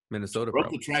Minnesota broke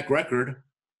probably. the track record.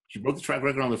 She broke the track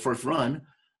record on the first run,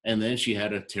 and then she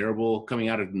had a terrible coming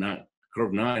out of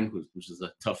curve 9, which is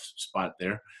a tough spot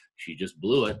there. She just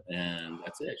blew it, and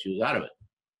that's it. She was out of it.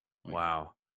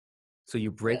 Wow. So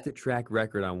you break the track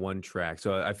record on one track.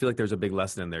 So I feel like there's a big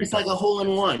lesson in there. It's like a hole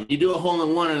in one. You do a hole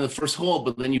in one in the first hole,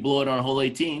 but then you blow it on hole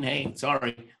 18. Hey,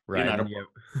 sorry. Right. And you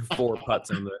have 4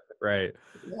 putts on the right.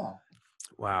 Yeah.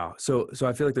 Wow. So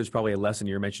I feel like there's probably a lesson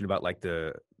you're mentioning about like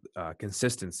the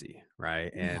consistency,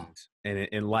 right? And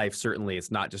in life, certainly it's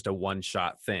not just a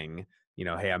one-shot thing. You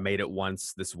know, hey, I made it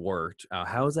once, this worked.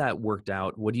 How has that worked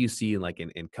out? What do you see like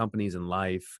in companies and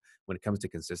life when it comes to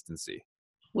consistency?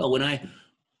 Well, when I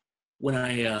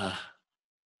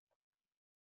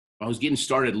was getting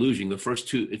started luging, the first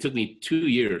 2, it took me 2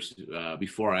 years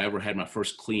before I ever had my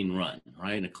first clean run,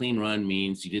 right? And a clean run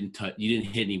means you didn't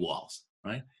hit any walls,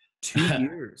 right? 2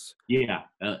 years. Yeah.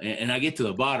 And I get to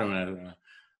the bottom, and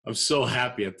I'm so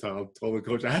happy. I told the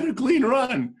coach, I had a clean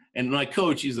run. And my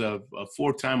coach, he's a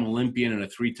 4-time Olympian and a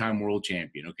 3-time world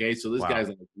champion. Okay. So this guy's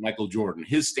like Michael Jordan.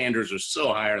 His standards are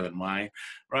so higher than mine,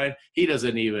 right? He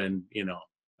doesn't even,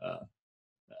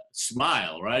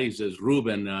 smile, right? He says,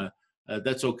 Ruben,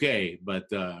 that's okay, but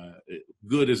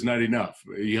good is not enough.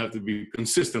 You have to be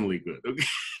consistently good. Okay?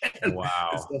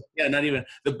 Wow. So, yeah, not even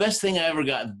the best thing I ever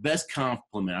got, best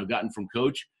compliment I've gotten from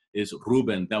coach is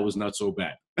Ruben. That was not so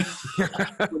bad.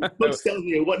 When coach tells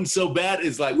me it wasn't so bad,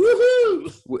 it's like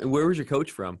woohoo. Where was your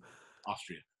coach from?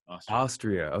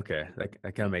 Austria. Okay, that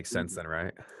kind of makes sense then,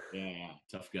 right? Yeah,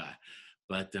 tough guy.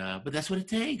 But that's what it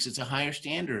takes. It's a higher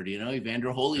standard,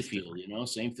 Evander Holyfield,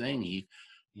 same thing. He,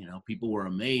 people were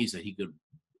amazed that he could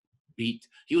beat.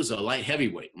 He was a light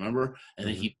heavyweight, remember? And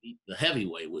then he beat the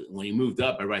heavyweight. When he moved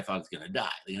up, everybody thought he was going to die.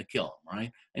 They're going to kill him,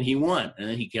 right? And he won, and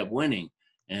then he kept winning.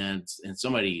 And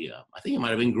somebody, I think it might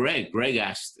have been Greg. Greg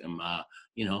asked him,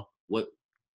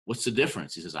 what's the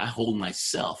difference? He says, I hold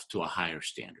myself to a higher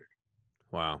standard.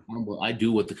 Wow. I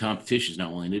do what the competition is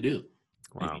not willing to do.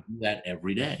 Wow. I do that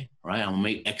every day, right? I'm gonna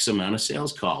make X amount of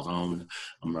sales calls. I'm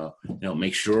gonna,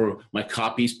 make sure my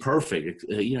copy's perfect.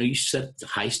 You set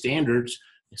high standards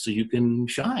so you can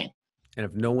shine. And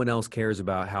if no one else cares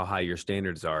about how high your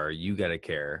standards are, you got to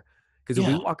care. Because if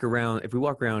we walk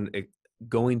around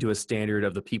going to a standard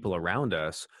of the people around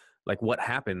us, like what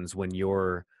happens when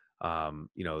you're,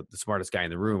 the smartest guy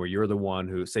in the room, or you're the one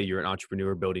who, say you're an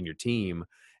entrepreneur building your team,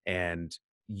 and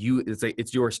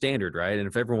it's your standard, right? And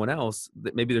if everyone else,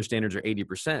 maybe their standards are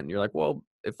 80%, and you're like, well,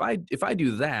 if I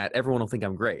do that, everyone will think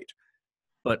I'm great.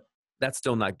 But that's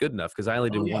still not good enough because I only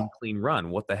did one clean run.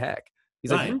 What the heck?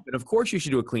 He's like, Ruben, of course you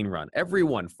should do a clean run.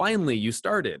 Everyone, finally, you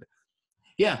started.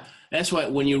 Yeah, that's why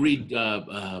when you read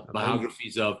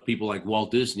biographies of people like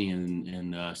Walt Disney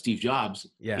and Steve Jobs,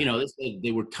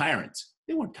 they were tyrants.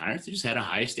 They weren't tyrants. They just had a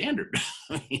high standard.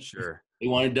 Sure. They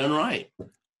wanted it done right.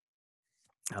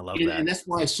 I love that. And that's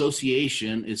why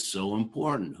association is so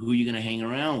important. Who are you going to hang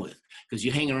around with? Because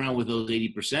you hang around with those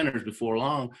 80%ers before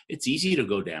long, it's easy to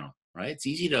go down, right? It's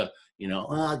easy to,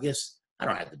 I guess I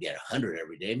don't have to be at 100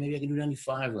 every day. Maybe I can do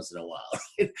 95 once in a while.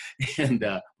 Right? And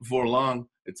before long,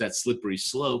 it's that slippery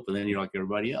slope, and then you're like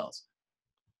everybody else.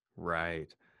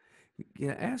 Right.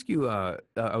 Yeah. Ask you. I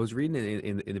was reading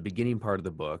in the beginning part of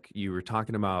the book. You were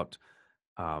talking about.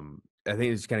 I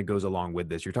think it just kind of goes along with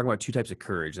this. You're talking about 2 types of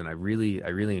courage, and I really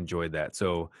enjoyed that.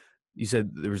 So you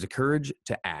said there was a courage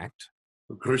to act,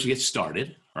 the courage to get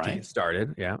started, right? To get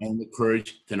started, yeah, and the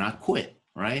courage to not quit,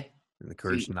 right? And the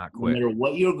courage to not quit. No matter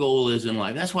what your goal is in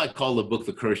life, that's why I call the book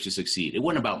 "The Courage to Succeed." It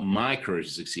wasn't about my courage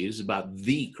to succeed; it's about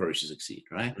the courage to succeed,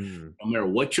 right? No matter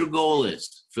what your goal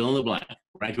is, fill in the blank.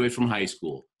 Graduate from high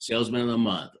school, salesman of the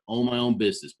month, own my own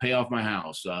business, pay off my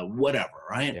house, whatever,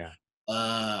 right?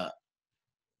 Yeah.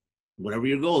 Whatever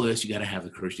your goal is, you got to have the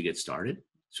courage to get started.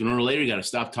 Sooner or later, you got to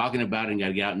stop talking about it and got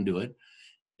to get out and do it.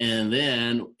 And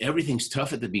then everything's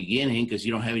tough at the beginning because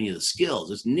you don't have any of the skills.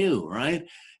 It's new, right?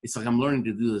 It's like I'm learning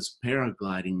to do this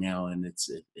paragliding now, and it's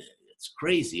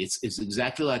crazy. It's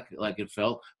exactly like it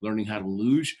felt learning how to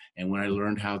luge, and when I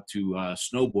learned how to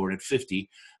snowboard at 50.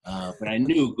 But I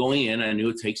knew going in,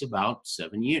 it takes about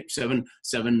 7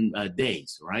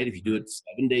 days, right? If you do it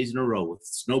 7 days in a row with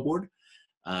snowboard,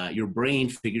 your brain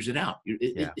figures it out.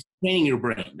 It's training your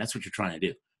brain. That's what you're trying to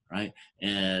do, right?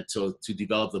 And so to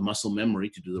develop the muscle memory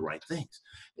to do the right things.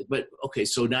 But okay,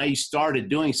 so now you started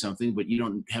doing something, but you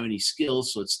don't have any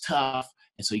skills, so it's tough.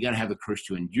 And so you got to have the courage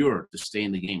to endure, to stay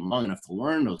in the game long enough to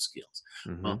learn those skills.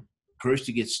 Mm-hmm. Well, courage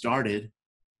to get started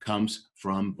comes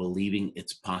from believing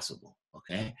it's possible.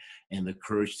 Okay. And the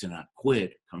courage to not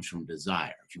quit comes from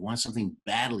desire. If you want something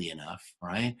badly enough,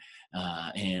 right?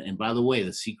 And by the way,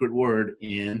 the secret word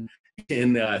in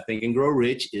Think and Grow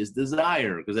Rich is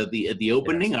desire. Because at the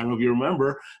opening, I don't know if you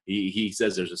remember, he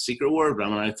says there's a secret word, but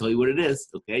I'm going to tell you what it is.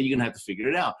 Okay. You're going to have to figure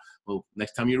it out. Well,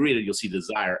 next time you read it, you'll see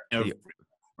desire everywhere.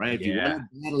 Right? If you want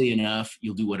it badly enough,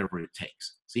 you'll do whatever it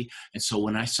takes. See? And so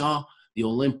when I saw the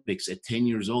Olympics at 10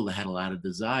 years old, I had a lot of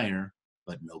desire,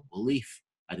 but no belief.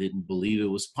 I didn't believe it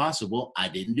was possible. I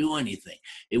didn't do anything.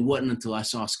 It wasn't until I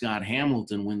saw Scott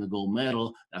Hamilton win the gold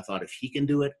medal, I thought, if he can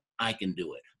do it, I can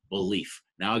do it. Belief.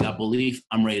 Now I got belief.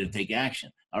 I'm ready to take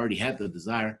action. I already had the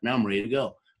desire. Now I'm ready to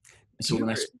go. And so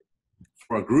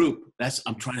for a group,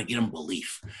 I'm trying to get them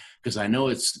belief, because I know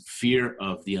it's fear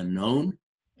of the unknown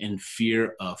and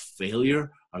fear of failure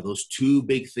are those two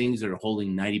big things that are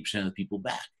holding 90% of the people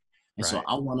back. And so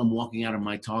I want them walking out of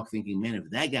my talk thinking, man, if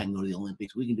that guy can go to the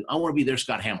Olympics, we can do. I want to be their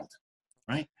Scott Hamilton,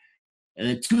 right? And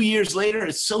then 2 years later,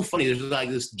 it's so funny. There's like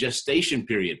this gestation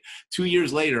period. 2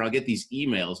 years later, I'll get these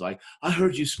emails like, I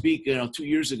heard you speak 2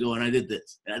 years ago, and I did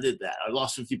this, and I did that. I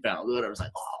lost 50 pounds. I was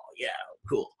like, oh, yeah,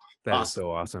 cool. That is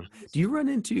so awesome. Do you run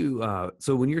into,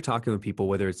 so when you're talking with people,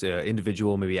 whether it's an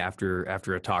individual, maybe after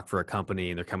a talk for a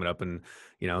company and they're coming up and,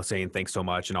 saying thanks so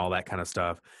much and all that kind of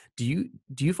stuff, do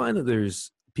you find that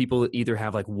there's people that either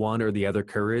have like one or the other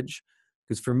courage?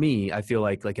 Because for me, I feel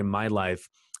like in my life,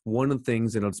 one of the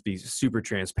things, and let's be super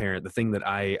transparent, the thing that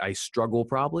I struggle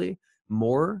probably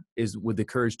more is with the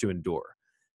courage to endure.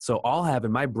 So I'll have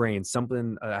in my brain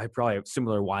something, I probably have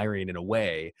similar wiring in a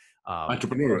way.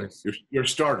 Entrepreneur, you're a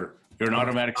starter. You're an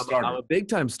automatic starter. I'm a big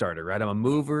time starter, right? I'm a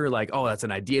mover, like, oh, that's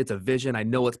an idea. It's a vision. I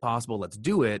know it's possible. Let's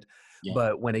do it. Yeah.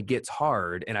 But when it gets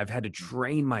hard, and I've had to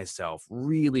train myself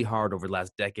really hard over the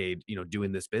last decade,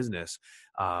 doing this business,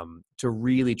 to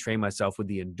really train myself with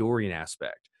the enduring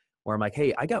aspect, where I'm like,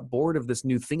 hey, I got bored of this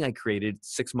new thing I created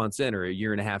 6 months in or a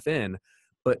year and a half in,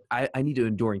 but I need to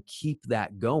endure and keep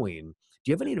that going. Do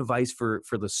you have any advice for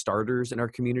the starters in our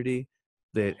community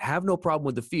that have no problem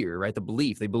with the fear, right? The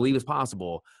belief, they believe it's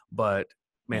possible, but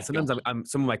man, sometimes I'm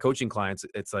some of my coaching clients,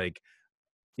 it's like,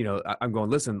 I'm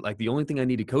going, listen, like the only thing I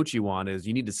need to coach you on is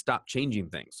you need to stop changing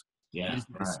things. Yeah. You just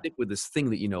need to stick with this thing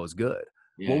that you know is good.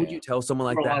 Yeah. What would you tell someone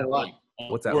like that?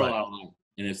 What's that like?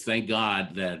 And it's thank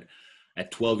God that at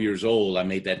 12 years old, I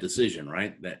made that decision,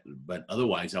 right? But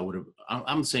otherwise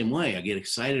I'm the same way. I get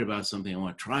excited about something. I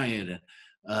want to try it.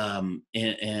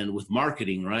 And with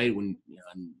marketing, right? When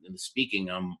in the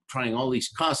speaking, I'm trying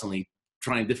constantly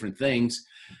trying different things.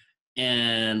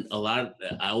 And I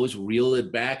always reel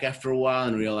it back after a while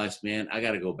and realize, man, I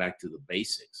got to go back to the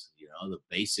basics. The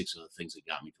basics are the things that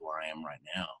got me to where I am right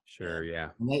now. Sure. Yeah.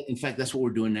 In fact, that's what we're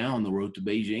doing now on the road to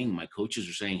Beijing. My coaches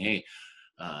are saying, hey,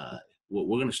 we're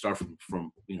going to start from,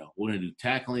 we're going to do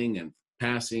tackling and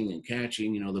passing and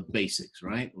catching, the basics,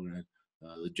 right? We're going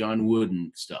to, the John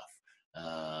Wooden stuff.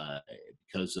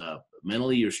 Because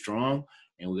mentally you're strong,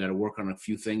 and we got to work on a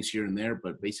few things here and there,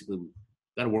 but basically we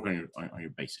got to work on your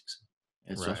basics.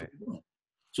 And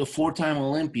so 4-time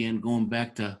Olympian going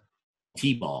back to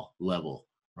T-ball level,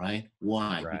 right?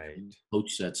 Why? Right. Because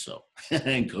coach said so,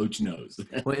 and coach knows.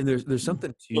 Well, and there's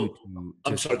something to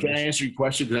I'm sorry, can I answer your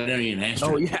question? Because I didn't even answer.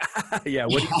 Oh yeah, yeah.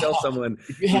 What do you tell someone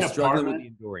if you had who's struggling with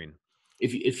enduring?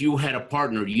 If you had a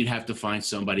partner, you'd have to find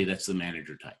somebody that's the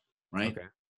manager type, right? Okay.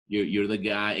 You're the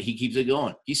guy. He keeps it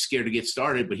going. He's scared to get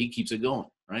started, but he keeps it going,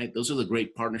 right? Those are the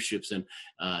great partnerships. And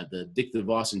the Dick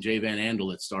DeVos and Jay Van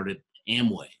Andel that started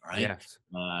Amway, right? Yes.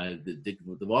 The Dick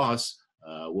DeVos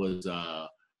was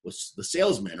the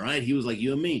salesman, right? He was like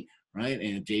you and me, right?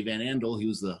 And Jay Van Andel, he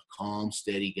was the calm,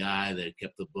 steady guy that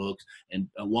kept the books. And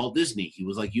Walt Disney, he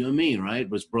was like you and me, right?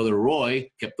 But his brother Roy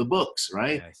kept the books,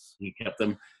 right? Yes. He kept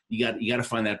them. You got to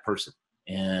find that person,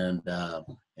 and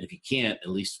if you can't, at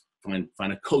least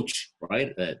find a coach,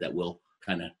 right? That will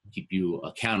kind of keep you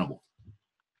accountable.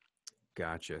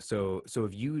 Gotcha. So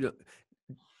if you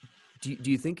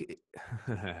do you think,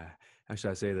 how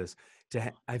should I say this?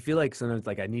 I feel like sometimes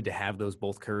like I need to have those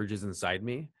both courages inside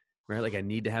me, right? Like I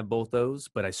need to have both those,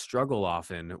 but I struggle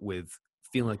often with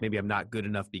feeling like maybe I'm not good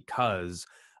enough because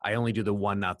I only do the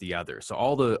one, not the other. So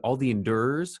all the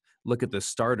endurers look at the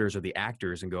starters or the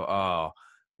actors and go, oh,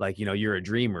 like, you're a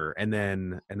dreamer. And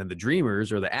then the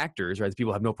dreamers or the actors, right? The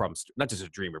people have no problem, not just a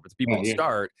dreamer, but the people who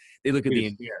start, they look at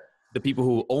the the people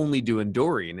who only do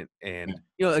enduring and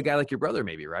a guy like your brother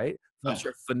maybe, right? Yeah. Such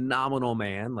a phenomenal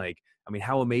man. Like, I mean,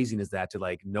 how amazing is that to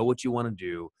like know what you want to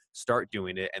do, start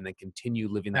doing it, and then continue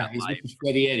living that He's life? Mr.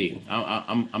 Steady Eddie.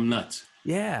 I'm nuts.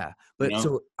 Yeah. But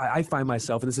so I find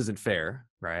myself, and this isn't fair,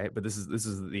 right? But this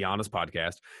is the honest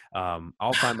podcast.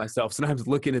 I'll find myself sometimes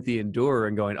looking at the endurer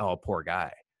and going, oh, poor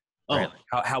guy. Right.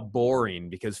 Oh, Like how boring,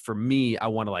 because for me, I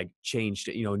want to like change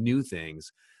to, new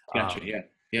things. gotcha.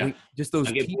 Yeah. Like just those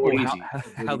I get people, bored easy.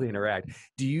 how they interact.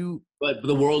 Do you? But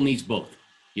the world needs both,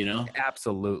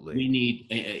 Absolutely. We need,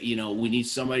 we need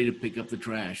somebody to pick up the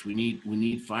trash. We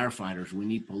need firefighters. We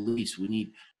need police. We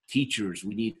need teachers.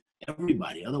 We need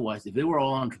everybody. Otherwise, if they were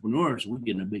all entrepreneurs, we'd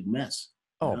get in a big mess.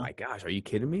 Oh my gosh, are you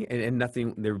kidding me? And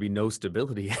nothing, there would be no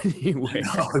stability anyway.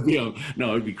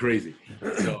 No, it'd be crazy.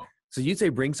 So you'd say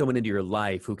bring someone into your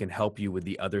life who can help you with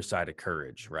the other side of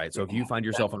courage, right? So if you find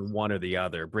yourself on one or the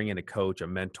other, bring in a coach, a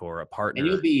mentor, a partner. And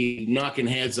you'll be knocking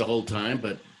heads the whole time,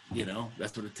 but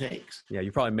that's what it takes. Yeah,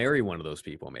 you probably marry one of those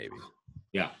people, maybe.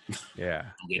 Yeah. Yeah.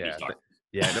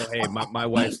 No, hey, my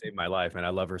wife saved my life, and I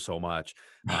love her so much.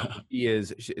 She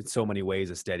is in so many ways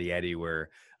a steady Eddie where,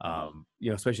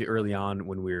 especially early on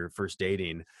when we were first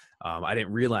dating, I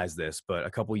didn't realize this, but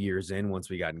a couple years in, once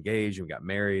we got engaged and we got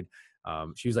married,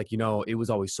 she was like, it was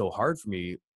always so hard for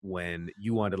me when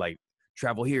you wanted to like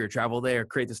travel here, travel there,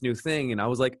 create this new thing. And I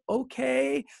was like,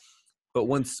 okay. But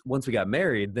once we got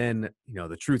married, then,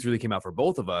 the truth really came out for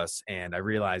both of us. And I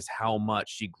realized how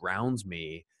much she grounds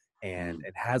me and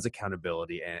has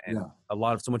accountability and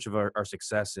so much of our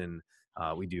success in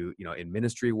we do, in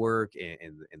ministry work,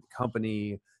 in the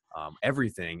company,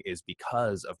 everything is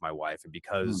because of my wife and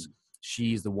because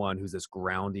she's the one who's this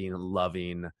grounding,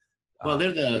 loving. Well,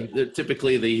 they're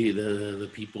typically the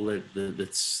people that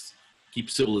keep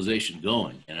civilization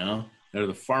going, They're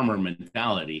the farmer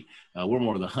mentality. We're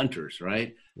more the hunters,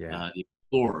 right? Yeah. The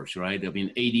explorers, right? I mean,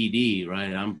 ADD,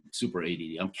 right? I'm super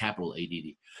ADD. I'm capital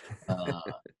ADD.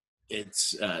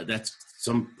 That's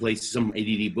some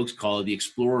ADD books call it the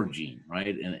explorer gene,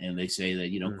 right? And they say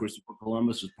that, Christopher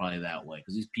Columbus was probably that way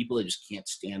because these people that just can't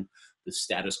stand the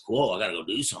status quo. I got to go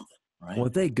do something. Right.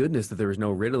 Well, thank goodness that there was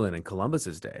no Ritalin in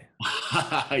Columbus's day.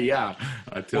 Yeah.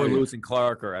 Or Lewis and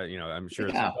Clark, or, I'm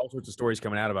sure there's all sorts of stories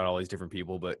coming out about all these different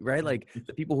people, but right. Like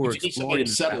the people who are exploring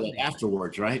to settle it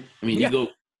afterwards. Right. I mean,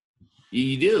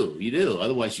 you do.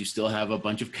 Otherwise you still have a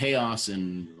bunch of chaos.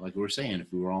 And like we were saying,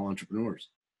 if we were all entrepreneurs.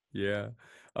 Yeah.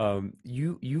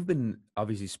 You've been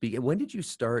obviously speaking. When did you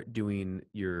start doing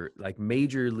your like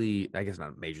majorly, I guess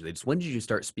not majorly, just when did you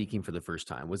start speaking for the first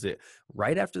time? Was it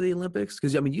right after the Olympics?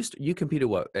 Because I mean, you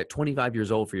competed at 25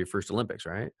 years old for your first Olympics,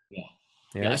 right?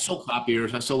 Yeah. I sold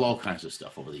copiers. I sold all kinds of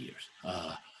stuff over the years.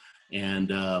 When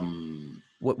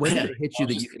did it hit you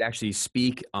that you could actually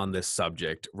speak on this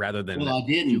subject rather than? Well, I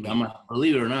didn't.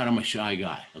 Believe it or not, I'm a shy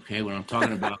guy. Okay, when I'm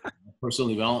talking about personal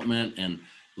development and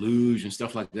luge and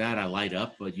stuff like that, I light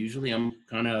up, but usually I'm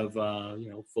kind of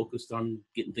focused on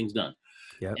getting things done.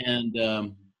 Yeah.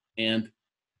 And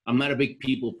I'm not a big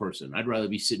people person. I'd rather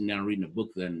be sitting down reading a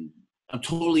book than I'm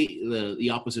totally the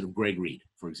opposite of Greg Reed,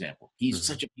 for example. He's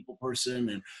such a people person,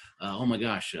 and oh my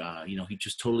gosh, he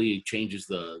just totally changes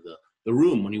the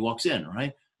room when he walks in.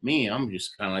 Right? Me, I'm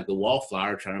just kind of like the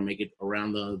wallflower trying to make it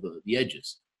around the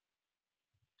edges.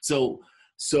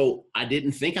 So I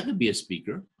didn't think I could be a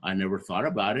speaker. I never thought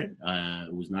about it.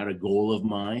 It was not a goal of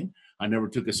mine. I never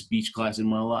took a speech class in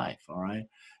my life. All right.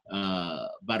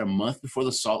 About a month before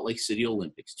the Salt Lake City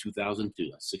Olympics,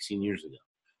 2002, 16 years ago,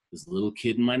 this little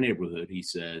kid in my neighborhood, he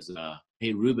says,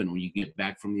 hey, Ruben, when you get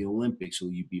back from the Olympics,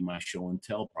 will you be my show and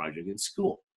tell project in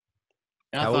school?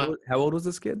 How old was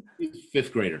this kid?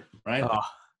 Fifth grader, right? Oh,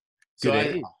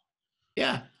 good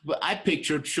age. But I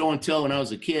pictured show and tell when I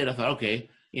was a kid. I thought, okay,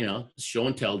 show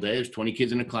and tell day. There's 20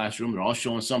 kids in the classroom. They're all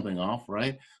showing something off,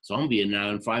 right? So I'm going to be in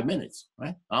now in 5 minutes,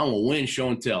 right? I'm going to win show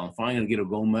and tell. I'm finally going to get a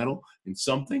gold medal in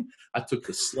something. I took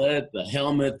the sled, the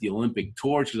helmet, the Olympic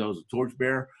torch because I was a torch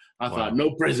bearer. I thought,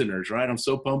 no prisoners, right? I'm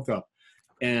so pumped up.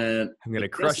 And I'm going to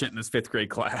crush it in this fifth grade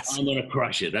class. I'm going to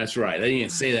crush it. That's right. I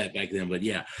didn't say that back then, but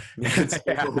yeah.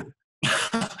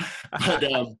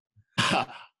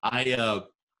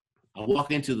 I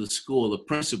walk into the school. The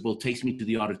principal takes me to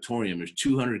the auditorium. There's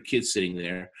 200 kids sitting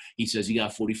there. He says, you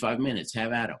got 45 minutes.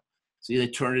 Have at them. See, they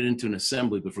turned it into an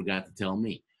assembly, but forgot to tell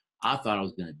me. I thought I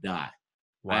was going to die.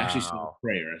 Wow. I actually said a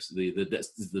prayer.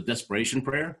 The desperation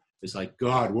prayer. It's like,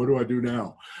 God, what do I do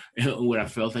now? And what I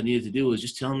felt I needed to do was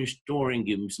just tell them your story and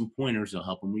give them some pointers that'll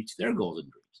help them reach their goals and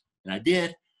dreams. And I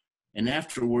did. And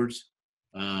afterwards,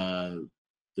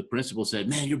 the principal said,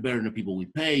 man, you're better than the people we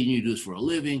pay. You need to do this for a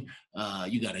living.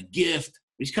 You got a gift.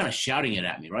 He's kind of shouting it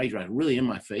at me, right? He's like really in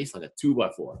my face, like a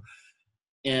 2x4.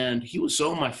 And he was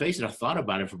so in my face that I thought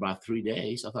about it for about 3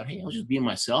 days. I thought, hey, I'll just be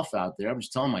myself out there. I'm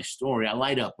just telling my story. I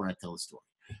light up when I tell a story.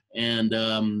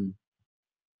 And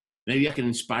maybe I can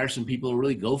inspire some people to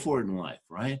really go for it in life,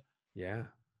 right? Yeah.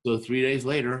 So 3 days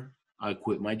later, I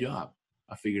quit my job.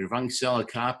 I figured if I can sell a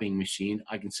copying machine,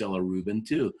 I can sell a Ruben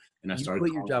too. And I started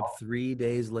quit your job 3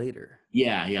 days later.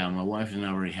 Yeah. My wife is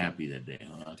not very happy that day.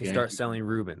 To start selling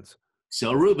Rubens.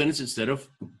 Sell Rubens instead of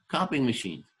copying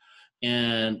machines.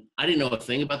 And I didn't know a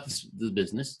thing about the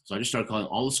business. So I just started calling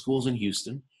all the schools in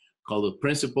Houston, call the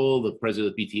principal, the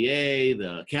president of the PTA,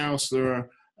 the counselor,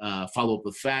 follow up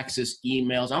with faxes,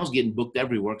 emails. I was getting booked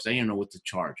everywhere because I didn't know what to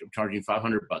charge. I'm charging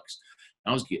 $500.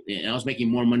 I was making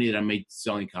more money than I made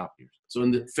selling copiers. So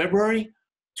in February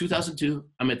 2002,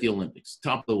 I'm at the Olympics,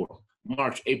 top of the world.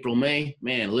 March, April, May,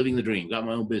 man, living the dream. Got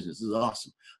my own business. This is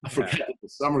awesome. I forgot that the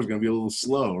summer's going to be a little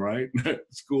slow, right?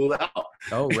 Schooled out.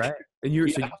 Oh, right. And so you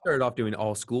started off doing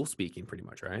all school speaking pretty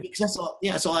much, right? That's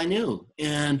all I knew.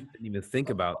 And didn't even think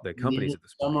about the companies at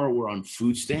this point. Summer, we're on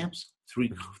food stamps,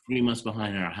 three months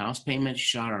behind our house payment,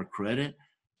 shot our credit.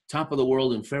 Top of the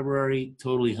world in February,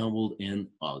 totally humbled in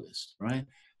August, right?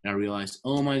 And I realized,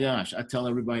 oh my gosh, I tell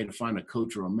everybody to find a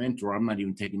coach or a mentor. I'm not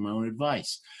even taking my own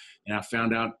advice. And I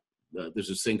found out there's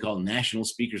this thing called National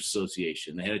Speakers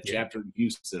Association. They had a chapter in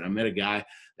Houston. I met a guy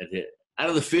that out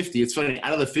of the 50, it's funny,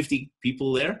 out of the 50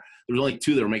 people there was only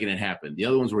 2 that were making it happen. The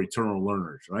other ones were eternal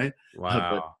learners, right?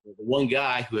 Wow. But the one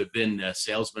guy who had been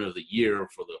salesman of the year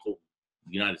for the whole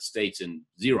United States in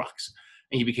Xerox,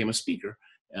 and he became a speaker.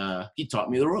 He taught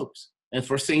me the ropes. And the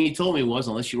first thing he told me was,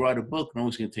 unless you write a book, no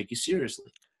one's going to take you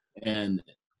seriously. And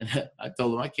I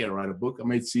told him, I can't write a book. I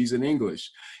made C's in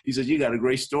English. He said, you got a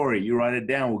great story. You write it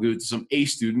down. We'll give it to some A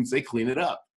students. They clean it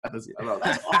up. I thought,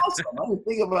 that's awesome. I didn't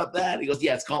think about that. He goes,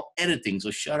 yeah, it's called editing.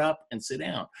 So shut up and sit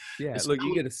down. Yeah. Look,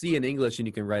 you get a C in English and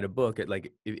you can write a book.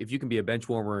 If you can be a bench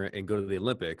warmer and go to the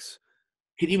Olympics.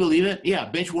 Can you believe it? Yeah.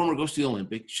 Bench warmer goes to the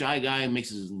Olympics. Shy guy makes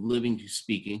his living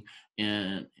speaking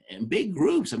and big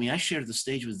groups. I mean, I shared the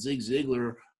stage with Zig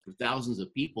Ziglar for thousands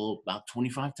of people about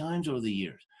 25 times over the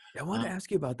years. I want to ask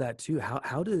you about that too.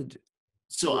 How did?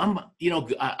 So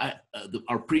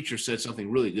our preacher said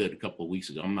something really good a couple of weeks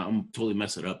ago. I'm totally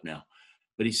messing it up now,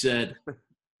 but he said,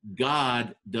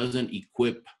 God doesn't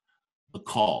equip the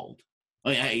called.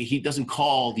 He doesn't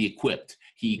call the equipped.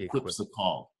 He equips the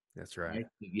called. That's right.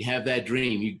 If you have that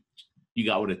dream, you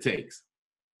got what it takes.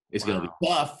 It's going to be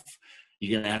tough.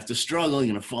 You're going to have to struggle.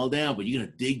 You're going to fall down, but you're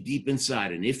going to dig deep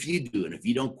inside. And if you do, and if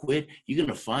you don't quit, you're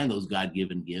going to find those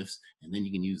God-given gifts, and then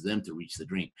you can use them to reach the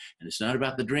dream. And it's not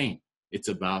about the dream. It's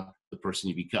about the person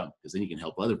you become, because then you can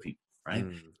help other people, right?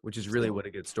 Which is really what a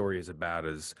good story is about,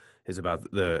 is about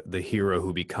the hero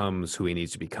who becomes who he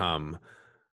needs to become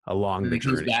along the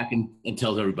journey. He comes back and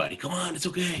tells everybody, come on, it's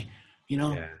okay.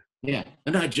 Yeah. They're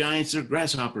not giants, they're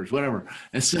grasshoppers, whatever.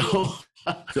 And so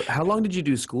how long did you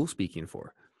do school speaking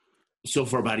for? So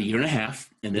for about 1.5 years,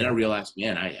 and then I realized,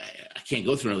 man, I can't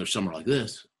go through another summer like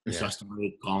this. And so I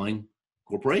started calling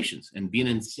corporations and being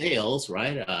in sales,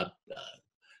 right?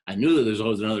 I knew that there's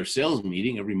always another sales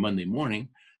meeting every Monday morning.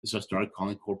 And so I started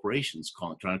calling corporations,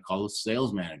 trying to call a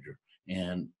sales manager.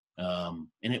 And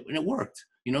it worked,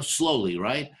 slowly,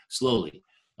 right? Slowly.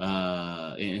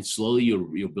 And slowly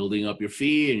you're building up your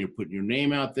fee and you're putting your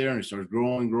name out there and it starts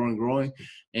growing.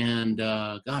 And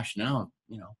gosh, now,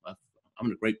 I'm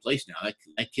in a great place now.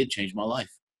 That kid changed my life,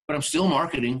 but I'm still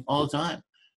marketing all the time.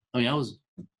 I mean, I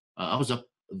was up.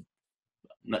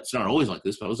 It's not always like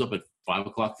this, but I was up at 5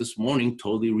 o'clock this morning,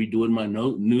 totally redoing my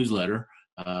newsletter,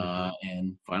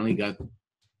 and finally got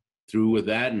through with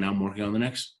that. And now I'm working on the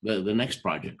next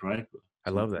project. Right. I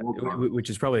love that,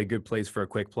 which is probably a good place for a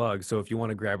quick plug. So if you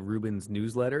want to grab Ruben's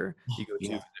newsletter, you go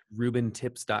to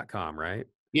rubentips.com, right?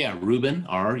 Yeah, Ruben,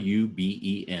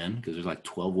 R-U-B-E-N, because there's like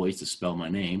 12 ways to spell my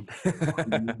name.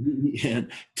 And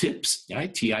tips,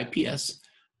 T-I-P-S,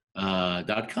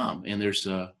 .com. And there's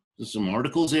some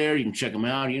articles there. You can check them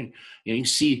out. You can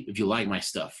see if you like my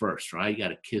stuff first, right? You got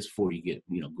to kiss before you get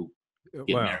married.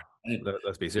 Right?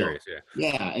 Let's be serious,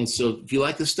 Yeah, and so if you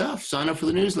like the stuff, sign up for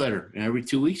the newsletter. And every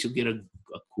 2 weeks, you'll get a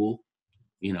cool,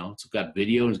 it's got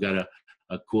video and it's got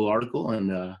a cool article.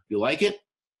 And if you like it,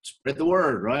 spread the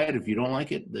word, right? If you don't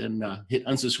like it, then hit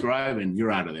unsubscribe and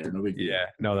you're out of there. No big deal. Yeah,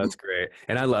 no, that's great.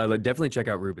 And I definitely check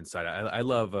out Ruben's site. I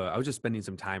love, I was just spending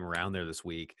some time around there this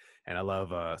week, and I love,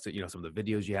 some of the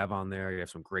videos you have on there. You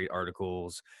have some great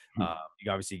articles.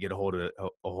 You obviously get a hold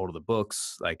of the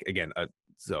books. Like, again,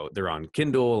 so they're on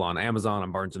Kindle, on Amazon,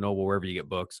 on Barnes & Noble, wherever you get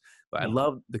books. But I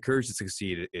love the Courage to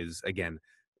Succeed is, again,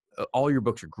 all your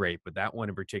books are great, but that one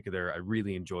in particular I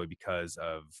really enjoy because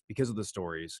of the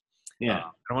stories. Yeah.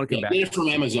 I want to come back. Get it from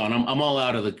Amazon. I'm all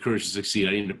out of the Courage to Succeed.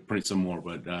 I need to print some more,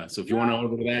 but so if you want to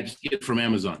order that, just get it from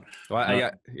Amazon. Well, I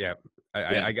got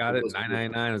I got it.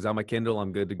 $9.99 is on my Kindle.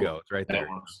 I'm good to go. It's right there.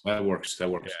 That works. Yeah,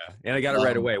 and I got it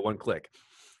right away, one click.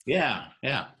 Yeah.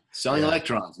 Selling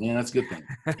electrons, man, that's a good thing.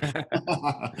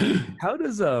 How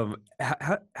does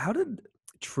how did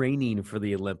training for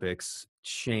the Olympics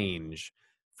change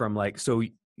from so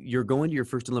you're going to your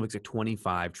first Olympics at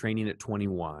 25, training at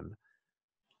 21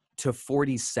 to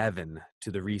 47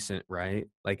 to the recent, right?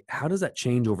 Like, how does that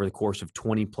change over the course of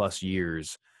 20 plus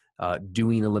years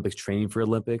doing Olympics, training for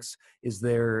Olympics? Is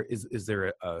there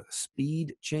a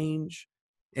speed change?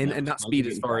 And not speed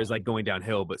as far as like going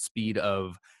downhill, but speed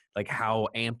of like how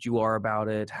amped you are about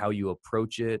it, how you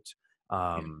approach it.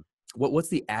 What's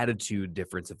the attitude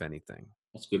difference, if anything?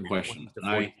 That's a good question.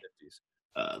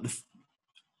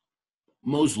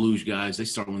 Most luge guys, they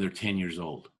start when they're 10 years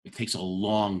old. It takes a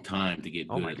long time to get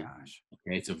good. Oh my gosh.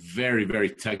 Okay, it's a very, very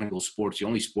technical sport. It's the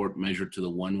only sport measured to the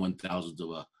 1/1000th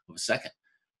of a second.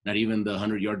 Not even the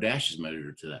 100-yard dash is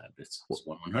measured to that. It's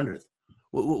 1/100th.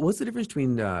 What's the difference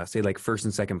between say like first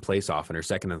and second place often, or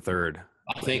second and third?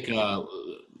 I think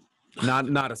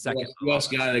not a second. U.S.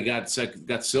 guy that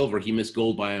got silver, he missed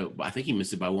gold by I think he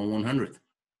missed it by 1/100th.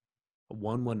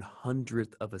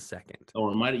 1/100th of a second.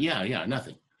 Or it might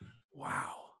nothing.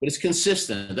 Wow. But it's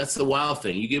consistent. That's the wild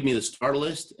thing. You give me the start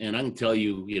list, and I can tell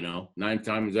you, 9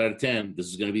 times out of 10, this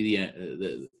is going to be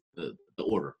the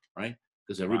order, right?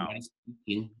 Because everybody's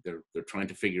thinking, they're trying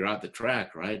to figure out the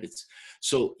track, right?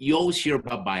 So you always hear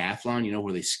about biathlon,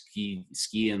 where they ski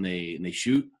and they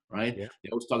shoot, right? Yeah. They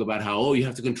always talk about how you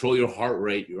have to control your heart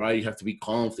rate, right? You have to be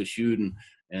calm with the shoot,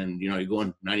 and you're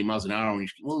going 90 miles an hour.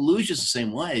 Luge is the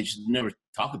same way. You just never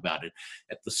talk about it.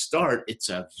 At the start, it's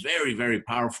a very, very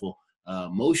powerful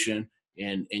motion,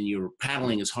 and you're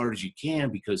paddling as hard as you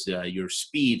can because your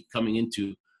speed coming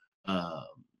into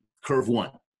curve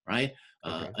 1, right?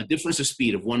 Okay. A difference of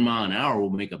speed of 1 mile an hour will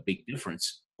make a big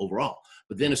difference overall.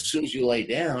 But then as soon as you lay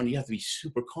down, you have to be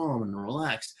super calm and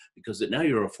relaxed because now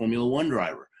you're a Formula One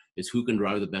driver. It's who can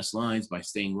drive the best lines by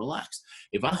staying relaxed.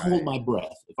 If I hold my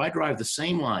breath, if I drive the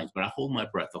same lines, but I hold my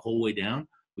breath the whole way down,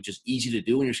 which is easy to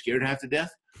do when you're scared half to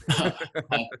death,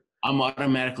 I'm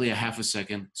automatically a half a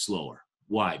second slower.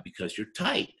 Why? Because you're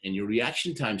tight and your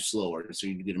reaction time's slower, so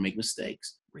you're going to make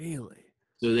mistakes. Really?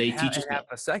 So they teach us half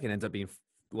a second ends up being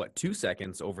 2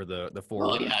 seconds over the 4.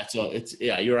 Oh yeah, so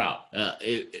you're out.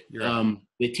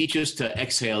 They teach us to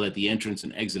exhale at the entrance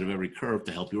and exit of every curve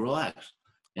to help you relax.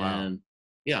 Wow. And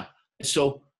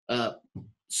so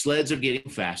sleds are getting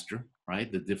faster, right?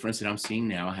 The difference that I'm seeing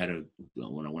now, I had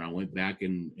when I went back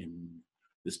in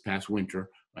this past winter,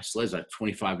 my sled's like a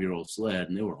 25-year-old sled,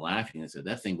 and they were laughing. I said,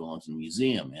 that thing belongs in a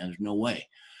museum, man. There's no way.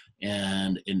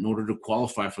 And in order to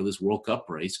qualify for this World Cup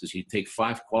race, because you take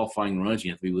 5 qualifying runs, you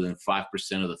have to be within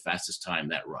 5% of the fastest time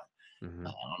that run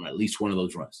on at least one of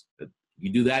those runs. But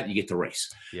you do that, you get the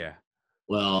race. Yeah.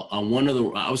 Well, on one of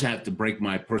I was have to break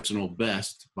my personal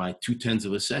best by 0.2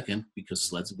 of a second because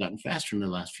sleds have gotten faster in the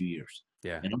last few years.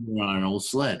 Yeah. And I'm on an old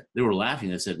sled. They were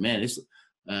laughing. I said, man, it's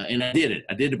and I did it.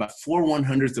 I did about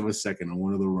 4/100th of a second on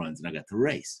one of the runs, and I got the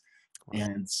race. Wow.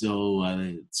 And so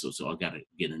I got to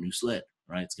get a new sled.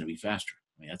 Right, it's going to be faster.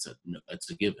 I mean, that's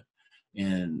a given,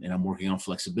 and I'm working on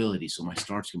flexibility, so my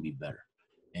starts can be better.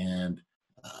 And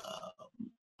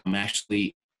I'm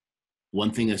actually,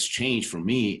 one thing that's changed for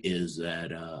me is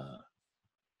that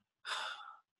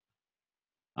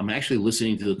I'm actually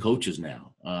listening to the coaches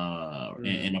now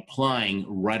and applying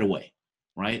right away.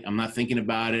 Right, I'm not thinking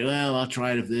about it. Well, I'll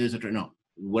try it if this. No,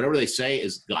 whatever they say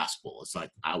is gospel. It's like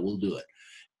I will do it,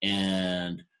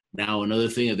 and now another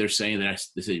thing that they're saying that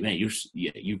they say, man,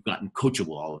 you've gotten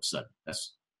coachable all of a sudden.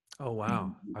 That's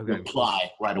wow. You apply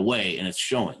right away, and it's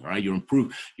showing. Right, you're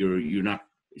improved. You're not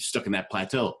stuck in that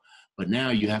plateau. But now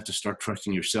you have to start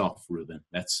trusting yourself, Ruben.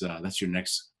 That's your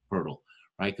next hurdle,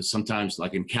 right? Because sometimes,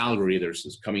 like in Calgary, there's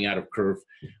this coming out of curve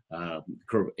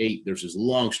 8. There's this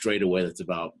long straightaway that's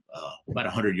about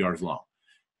 100 yards long,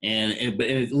 and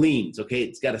it leans. Okay,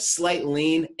 it's got a slight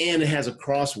lean, and it has a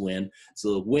crosswind.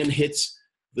 So the wind hits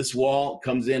this wall,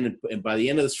 comes in, and by the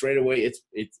end of the straightaway,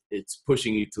 it's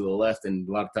pushing you to the left, and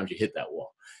a lot of times you hit that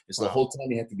wall. And so the whole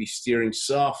time you have to be steering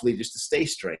softly just to stay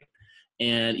straight.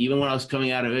 And even when I was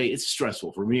coming out of 8, it's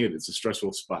stressful. For me, it's a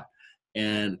stressful spot.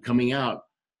 And coming out,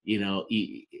 a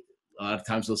lot of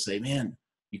times they'll say, man,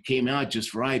 you came out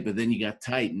just right, but then you got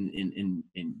tight and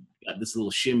got this little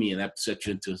shimmy, and that set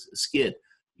you into a skid.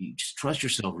 You just trust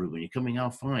yourself, Ruben. You're coming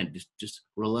out fine. Just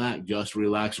relax. Just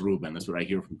relax, Ruben. That's what I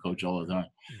hear from Coach all the time.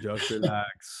 Just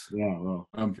relax. Yeah, well,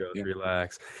 Just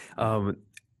relax.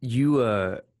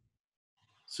 You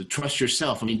So trust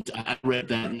yourself. I mean, I read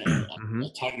that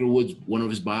in Tiger Woods, one of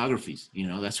his biographies. You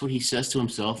know, that's what he says to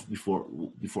himself before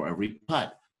every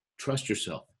putt. Trust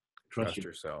yourself. Trust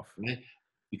yourself. Right?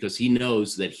 Because he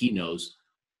knows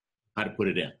how to put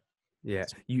it in. Yeah,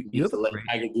 you have to let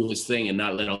Tiger do his thing and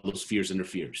not let all those fears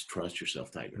interfere. Trust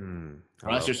yourself, Tiger.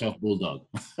 Trust yourself, Bulldog.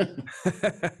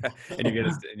 and you're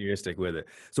gonna stick with it.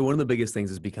 So one of the biggest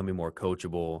things is becoming more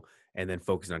coachable and then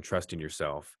focusing on trusting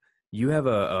yourself. You have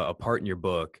a part in your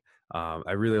book.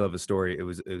 I really love the story. It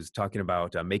was talking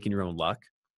about making your own luck.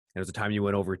 And it was a time you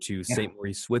went over to St.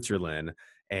 Maurice, Switzerland,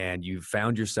 and you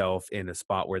found yourself in a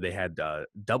spot where they had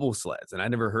double sleds. And I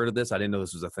never heard of this. I didn't know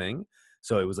this was a thing.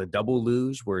 So it was a double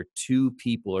luge where two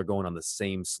people are going on the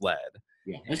same sled.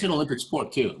 Yeah, it's an Olympic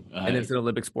sport too. And it's an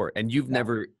Olympic sport. And you've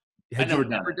never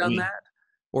done that?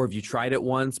 Or have you tried it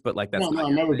once, but like that's No,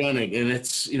 I've never done it. And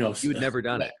it's, you've never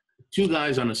done it. Two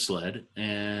guys on a sled,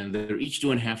 and they're each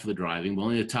doing half of the driving, but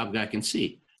only the top guy can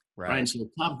see. Right. And so the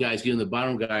top guy's giving the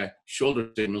bottom guy shoulder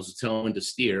signals to tell him when to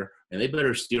steer, and they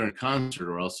better steer in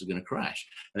concert or else they're going to crash.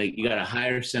 And you got a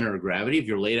higher center of gravity. If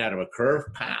you're laid out of a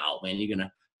curve, pow, man, you're going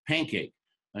to pancake.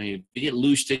 I mean, if you get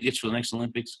luge tickets for the next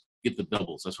Olympics, get the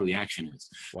doubles. That's where the action is.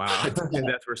 Wow. And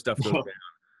that's where stuff goes down.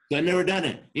 I've never done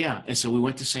it. Yeah. And so we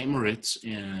went to St. Moritz,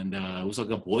 and it was like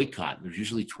a boycott. There's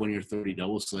usually 20 or 30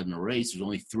 double sled in a race. There's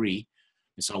only 3.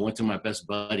 And so I went to my best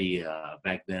buddy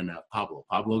back then,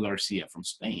 Pablo Garcia from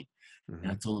Spain. And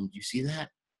I told him, do you see that?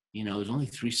 There's only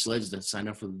 3 sleds that signed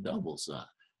up for the doubles.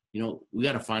 We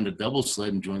got to find a double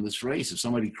sled and join this race. If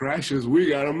somebody crashes,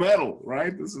 we got a medal,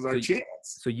 right? This is our chance.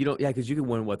 So you don't, because you can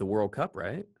win the World Cup,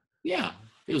 right? Yeah.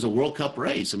 It was a World Cup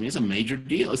race. I mean, it's a major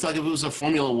deal. It's like if it was a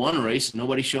Formula One race,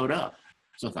 nobody showed up.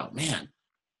 So I thought, man,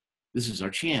 this is our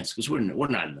chance, because we're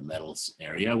not in the medals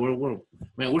area.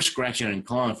 We're scratching and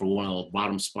clawing for one of the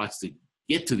bottom spots to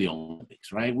get to the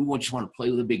Olympics, right? We just want to play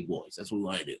with the big boys. That's what we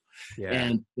want to do. Yeah.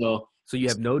 And so you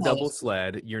have no double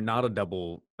sled. You're not a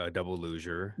double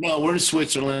luger. No, we're in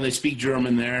Switzerland. They speak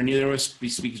German there. Neither of us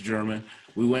speaks German.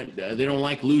 We went. They don't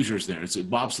like losers there. It's a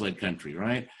bobsled country,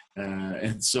 right?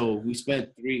 And so we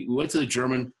went to the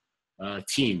German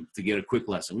team to get a quick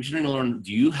lesson. We should learn,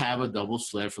 do you have a double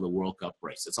sled for the World Cup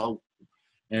race? That's all.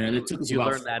 And it took us about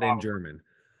 4 hours. You learned that in German.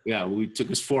 Yeah, it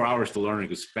took us 4 hours to learn it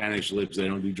because Spanish lips, they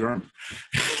don't do German.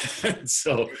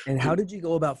 And how did you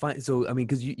go about finding? So I mean,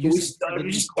 because we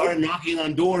started knocking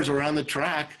on doors around the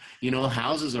track,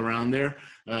 houses around there.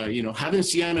 Haven't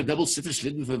seen a double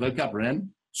sled for the Cup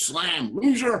Ren? Slam,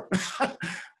 loser.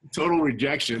 Total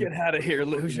rejection. Get out of here,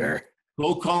 loser.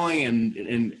 Cold calling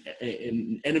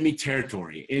in enemy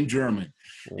territory in German.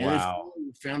 Wow. And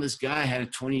we found this guy had a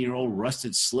 20-year-old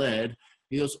rusted sled.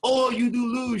 He goes, "Oh, you do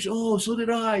luge? Oh, so did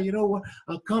I.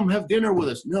 Come have dinner with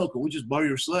us." "No, can we just borrow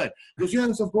your sled?" He goes,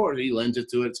 "Yes, of course." He lends it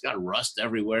to it. It's got rust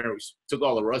everywhere. We took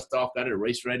all the rust off, got it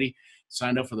race ready,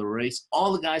 signed up for the race.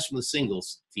 All the guys from the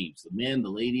singles teams, the men, the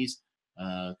ladies,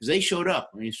 because they showed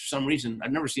up. I mean, for some reason,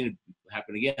 I've never seen it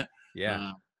happen again.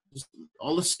 Yeah.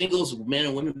 All the singles, men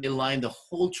and women, they lined the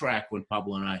whole track when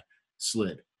Pablo and I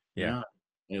slid. Yeah.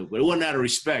 But it wasn't out of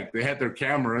respect. They had their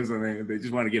cameras, and they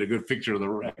just wanted to get a good picture of the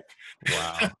wreck.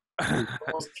 Wow. We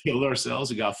almost killed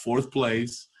ourselves. We got 4th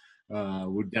place.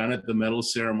 We're down at the medal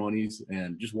ceremonies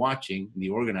and just watching. And the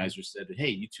organizer said, "Hey,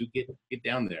 you two get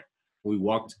down there." We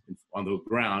walked on the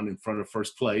ground in front of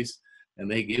 1st place,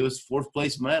 and they gave us 4th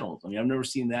place medals. I mean, I've never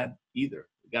seen that either.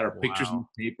 We got our pictures on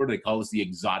paper. They call us the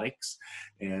exotics.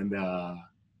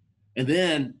 And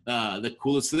then the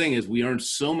coolest thing is we earned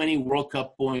so many World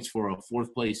Cup points for a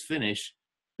 4th place finish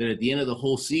that at the end of the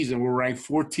whole season, we're ranked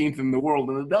 14th in the world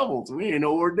in the doubles. We didn't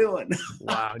know what we're doing.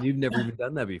 Wow. And you've never even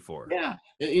done that before. Yeah.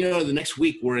 The next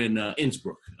week we're in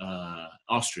Innsbruck,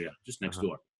 Austria, just next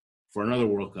door, for another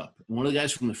World Cup. And one of the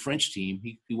guys from the French team,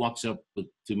 he walks up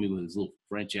to me with his little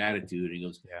French attitude. And he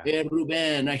goes, "Hey,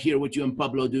 Ruben, I hear what you and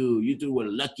Pablo do. You two were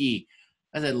lucky."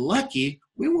 I said, "Lucky?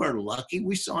 We weren't lucky.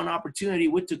 We saw an opportunity.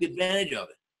 We took advantage of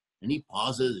it." And he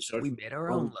pauses and starts. "We made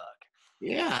our own luck."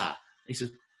 Yeah. He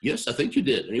says, "Yes, I think you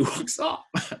did." And he walks off.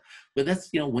 But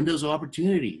that's, windows of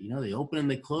opportunity. They open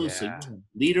and they close. Yeah. So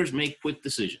leaders make quick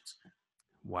decisions.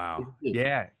 Wow.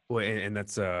 Yeah. Well, and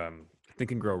that's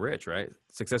Think and Grow Rich, right?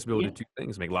 Success ability to 2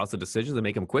 things: make lots of decisions and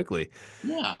make them quickly.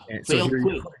 Yeah. And so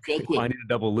finding a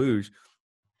double luge.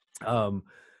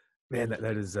 Man,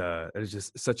 that is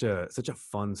just such a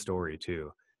fun story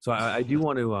too. So I do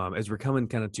want to, as we're coming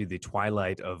kind of to the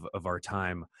twilight of our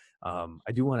time,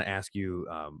 I do want to ask you,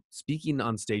 speaking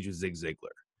on stage with Zig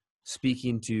Ziglar,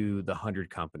 speaking to the 100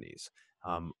 companies.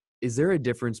 Is there a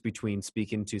difference between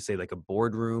speaking to, say, like a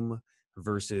boardroom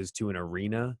versus to an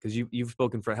arena? Because you've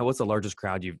spoken for, what's the largest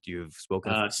crowd you've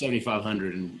spoken for?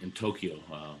 7,500 in Tokyo.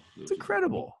 It's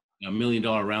incredible. $1 million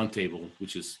round table,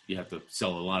 which is, you have to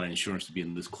sell a lot of insurance to be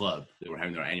in this club. They were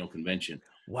having their annual convention.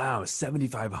 Wow,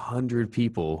 7,500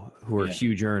 people who are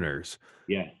huge earners.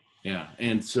 Yeah, yeah.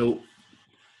 And so,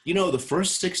 the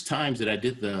first 6 times that I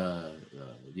did the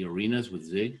arenas with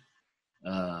Zig,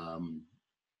 I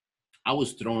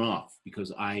was thrown off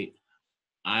because I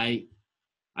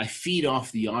feed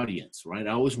off the audience, right?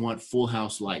 I always want full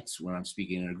house lights when I'm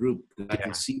speaking in a group because I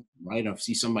can see, right? I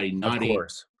see somebody nodding,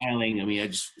 smiling. I mean,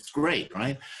 it's great,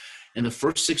 right? And the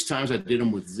first 6 times I did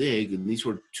them with Zig, and these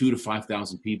were 2,000 to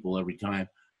 5,000 people every time.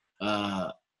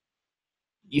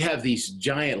 You have these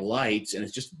giant lights, and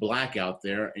it's just black out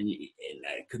there, and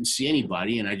I couldn't see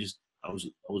anybody, and I was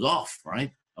off,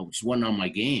 right? I just wasn't on my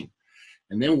game.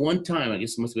 And then one time, I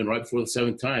guess it must have been right before the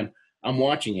 7th time, I'm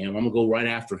watching him. I'm gonna go right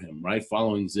after him, right,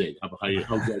 following Zig. How do I do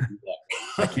that?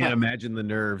 I can't imagine the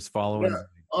nerves following. Yeah.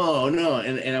 Oh no!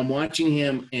 And I'm watching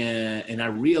him, and I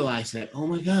realize that, oh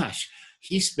my gosh,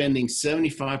 he's spending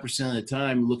 75% of the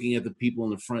time looking at the people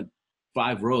in the front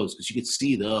 5 rows because you could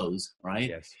see those, right?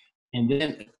 Yes. And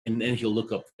then he'll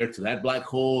look up there to that black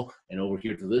hole, and over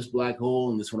here to this black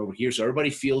hole, and this one over here. So everybody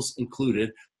feels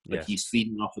included, but he's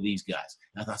feeding off of these guys.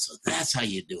 And I thought, so that's how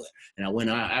you do it. And I went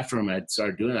after him. I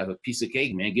started doing that. I thought, piece of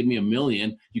cake, man. Give me $1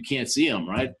 million. You can't see them,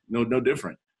 right? No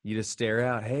different. You just stare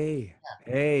out. Hey,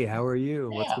 how are you?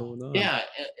 What's going on? Yeah.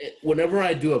 Whenever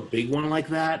I do a big one like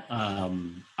that,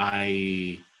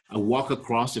 I walk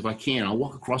across, if I can. I'll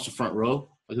walk across the front row.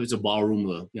 If it's a ballroom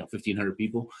with 1,500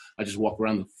 people, I just walk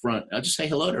around the front. I just say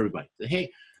hello to everybody. Say,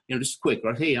 hey, just quick.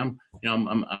 Or, hey, I'm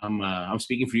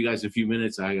speaking for you guys in a few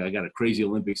minutes. I got a crazy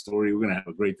Olympic story. We're gonna have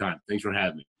a great time. Thanks for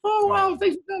having me. Oh wow,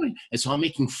 thanks for coming. And so I'm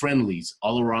making friendlies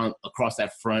all around across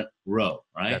that front row.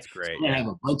 Right. That's great. So I have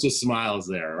a bunch of smiles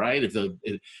there. Right. If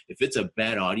it's a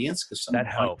bad audience, because that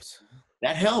helps.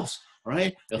 That helps.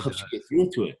 Right. It helps you get through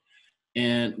to it.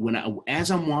 And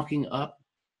as I'm walking up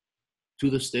to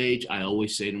the stage, I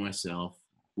always say to myself,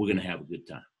 we're going to have a good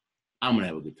time. I'm going to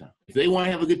have a good time. If they want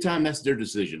to have a good time, that's their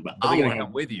decision. But I'm going to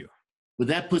have with you. But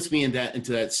that puts me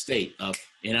into that state of,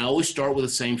 and I always start with the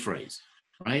same phrase,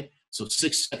 right? So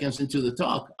 6 seconds into the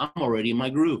talk, I'm already in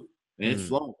my groove. And it's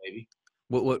flowing, baby.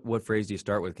 What phrase do you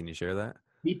start with? Can you share that?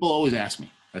 People always ask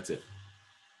me. That's it.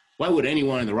 Why would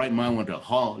anyone in the right mind want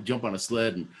to jump on a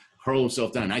sled and hurl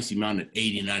himself down an icy mountain at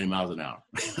 80, 90 miles an hour?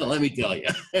 Let me tell you.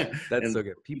 That's so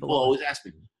good. People always ask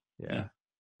me. Yeah.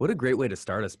 What a great way to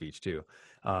start a speech too.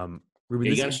 Ruben,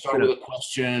 you got to start with a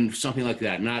question, something like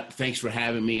that. Not thanks for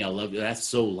having me. I love you. That's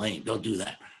so lame. Don't do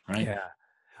that. Right. Yeah.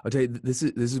 I'll tell you, this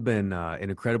has been an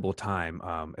incredible time.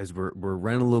 As we're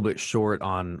running a little bit short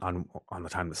on the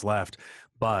time that's left,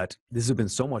 but this has been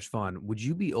so much fun. Would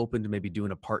you be open to maybe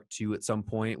doing a part 2 at some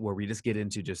point where we just get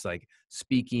into just like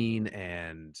speaking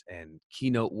and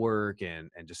keynote work and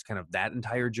just kind of that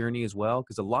entire journey as well?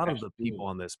 Because a lot of the people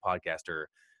on this podcast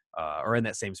are in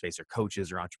that same space, are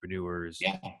coaches or entrepreneurs.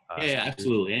 Yeah,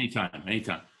 absolutely. Anytime.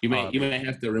 You may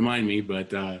have to remind me,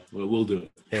 but we'll do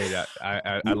it. Hey,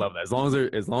 I love that. As long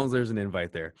as there's an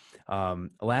invite there.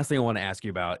 Last thing I want to ask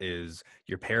you about is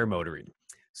your paramotoring.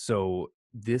 So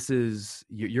this is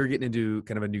you're getting into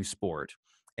kind of a new sport,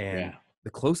 and the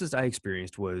closest I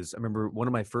experienced was, I remember one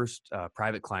of my first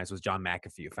private clients was John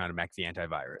McAfee, who founded McAfee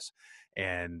Antivirus,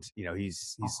 and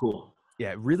he's cool.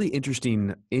 Yeah, really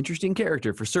interesting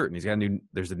character for certain. He's got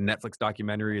there's a Netflix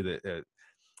documentary that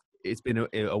it's been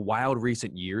a wild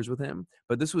recent years with him,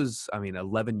 but this was,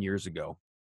 11 years ago,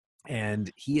 and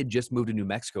he had just moved to New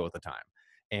Mexico at the time,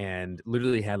 and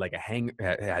literally had like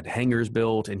had hangars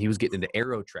built, and he was getting into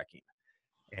aero trekking.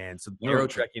 And so aero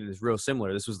trekking is real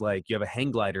similar. This was like you have a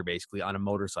hang glider basically on a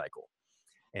motorcycle,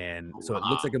 and so it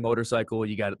looks like a motorcycle.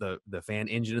 You got the fan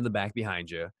engine in the back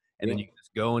behind you, and then you can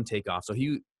just go and take off. So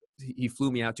he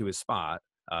flew me out to his spot,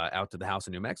 out to the house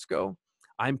in New Mexico.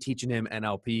 I'm teaching him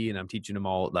NLP, and I'm teaching him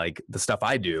all like the stuff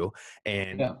I do.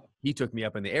 And he took me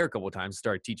up in the air a couple of times,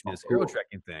 started teaching me this aero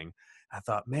trekking thing. I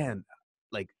thought, man,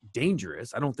 like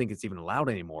dangerous. I don't think it's even allowed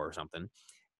anymore or something.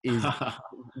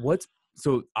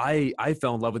 So I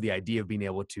fell in love with the idea of being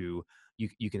able to,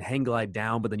 you can hang glide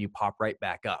down, but then you pop right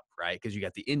back up, right? Because you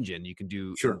got the engine. You can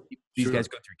do, these guys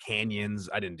go through canyons.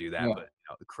 I didn't do that, but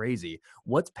crazy.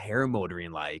 What's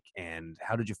paramotoring like, and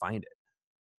how did you find it?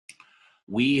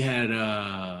 We had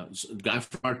a guy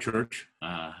from our church,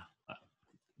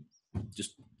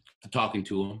 just talking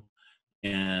to him.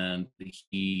 and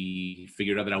he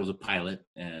figured out that I was a pilot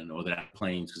or that I had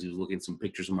planes because he was looking at some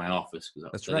pictures in my office.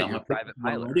 That's right. You're a private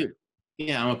pilot. Right?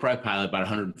 Yeah, I'm a private pilot, about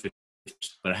 150,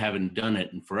 but I haven't done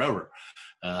it in forever.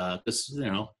 Because,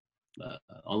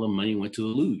 all the money went to the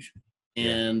luge.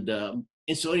 And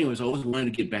so anyways, I always wanted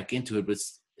to get back into it, but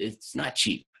it's not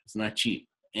cheap. It's not cheap.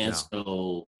 And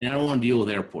so, and I don't want to deal with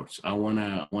airports. I want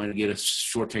to get a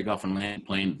short takeoff and land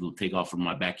plane, take off from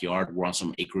my backyard. We're on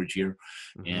some acreage here,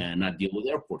 and not deal with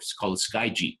airports. It's called a Sky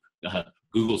Jeep.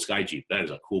 Google Sky Jeep. That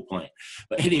is a cool plane.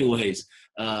 But anyways,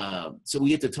 so we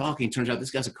get to talking. Turns out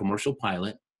this guy's a commercial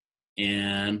pilot,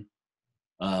 and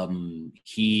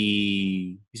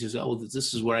he says, "Oh, well,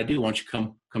 this is what I do. Why don't you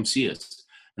come see us?"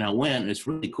 And I went, and it's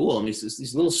really cool. I mean, it's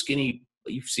these little skinny.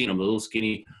 You've seen them, the little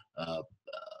skinny.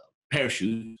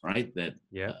 Parachute, right? That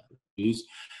use,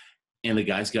 and the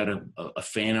guy's got a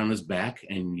fan on his back,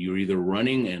 and you're either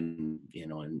running and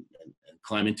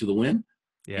climb into the wind,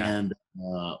 and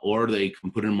or they can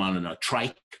put him on a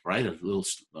trike, right? A little,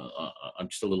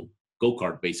 just a little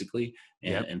go-kart, basically,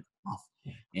 and off.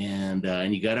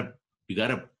 And you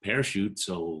got a parachute,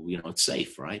 so it's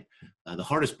safe, right? The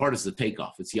hardest part is the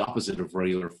takeoff. It's the opposite of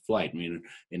regular flight. I mean,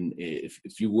 and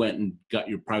if you went and got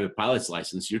your private pilot's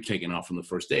license, you're taking off from the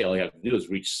first day. All you have to do is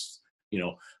reach,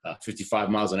 55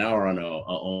 miles an hour on a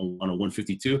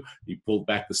 152. You pull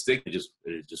back the stick, it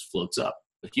just floats up.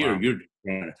 But here,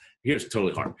 here's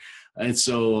totally hard. And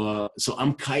so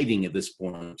I'm kiting at this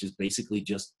point, which is basically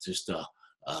just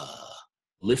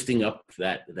lifting up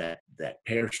that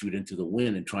parachute into the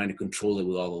wind and trying to control it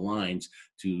with all the lines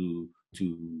to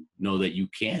know that you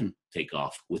can take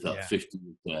off with a 50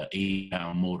 to 80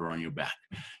 pound motor on your back.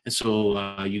 And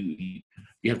so you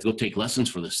have to go take lessons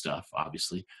for this stuff,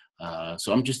 obviously.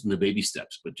 So I'm just in the baby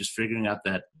steps, but just figuring out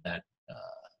that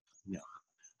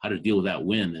how to deal with that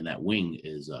wind and that wing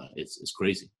is it's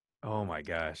crazy. Oh my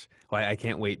gosh. Well, I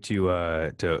can't wait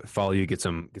to follow you, get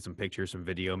some pictures, some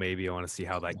video maybe. I want to see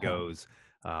how that goes.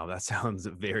 That sounds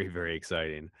very, very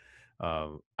exciting.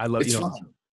 I love,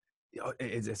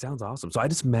 it sounds awesome. So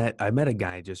I met a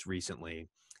guy just recently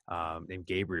named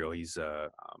Gabriel. He's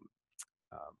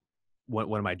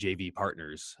one of my JV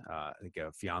partners, I think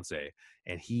a fiance,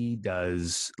 and he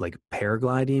does like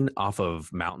paragliding off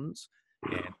of mountains.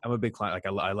 And I'm a big climber. Like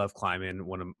I love climbing.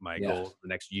 One of my goals the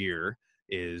next year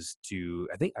is to,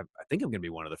 I think I'm going to be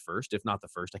one of the first, if not the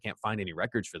first. I can't find any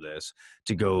records for this,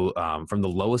 to go from the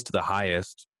lowest to the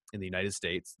highest in the United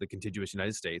States, the contiguous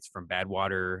United States, from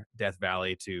Badwater, Death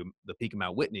Valley to the peak of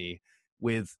Mount Whitney,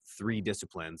 with 3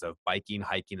 disciplines of biking,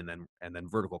 hiking, and then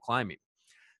vertical climbing.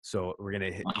 So we're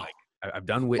going to hit, I've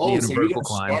done Whitney and a vertical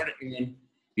climb.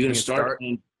 You're going to start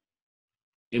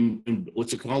in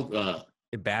what's it called?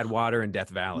 In Badwater and Death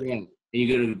Valley. Yeah. And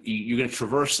you're gonna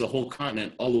traverse the whole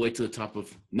continent all the way to the top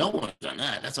of. No one's done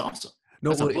that. That's awesome.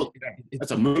 No,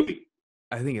 that's a movie.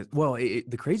 I think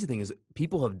the crazy thing is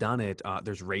people have done it.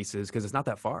 There's races because it's not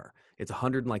that far. It's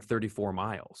 134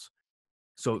 miles.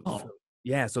 So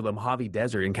so the Mojave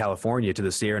Desert in California to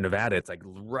the Sierra Nevada, it's like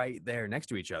right there next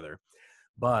to each other.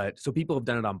 But so people have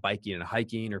done it on biking and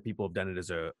hiking, or people have done it as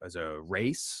a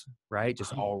race, right?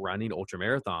 Just all running ultra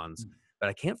marathons. But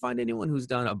I can't find anyone who's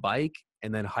done a bike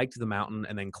and then hiked the mountain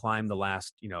and then climbed the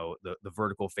last, the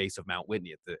vertical face of Mount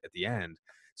Whitney at the end.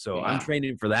 So I'm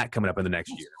training for that coming up in the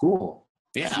next year. Cool.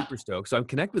 Yeah. Super stoked. So I'm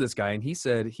connected with this guy, and he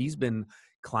said he's been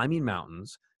climbing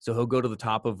mountains. So he'll go to the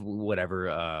top of whatever,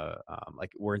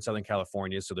 like we're in Southern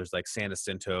California. So there's like San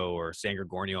Jacinto or San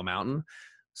Gorgonio Mountain.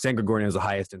 San Gorgonio is the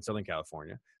highest in Southern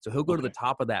California. So he'll go to the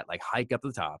top of that, like hike up to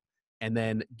the top, and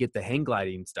then get the hang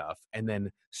gliding stuff, and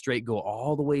then straight go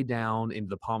all the way down into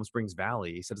the Palm Springs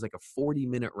Valley. He said it's like a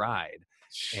 40-minute ride.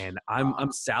 And I'm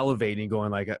salivating going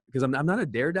like, because I'm not a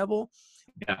daredevil,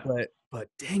 but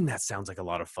dang, that sounds like a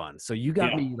lot of fun. So you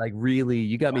got me like really,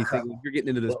 you got me thinking you're getting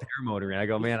into this paramotoring. I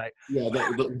go, man,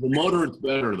 the motor is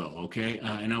better though. Okay.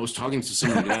 And I was talking to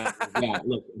somebody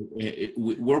look,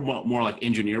 we're more like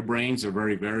engineer brains. They're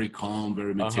very, very calm,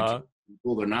 very meticulous.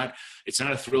 People. They're not. It's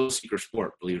not a thrill seeker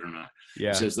sport, believe it or not. Yeah.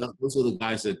 It says those are the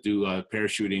guys that do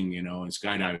parachuting, and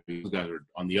skydiving. Those guys are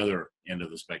on the other end of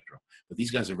the spectrum. But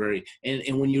these guys are very.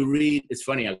 And when you read, it's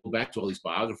funny. I go back to all these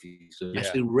biographies. So I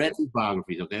actually read these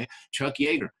biographies. Okay, Chuck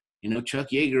Yeager. Chuck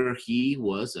Yeager. He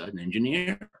was an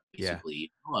engineer.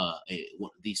 Basically,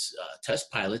 these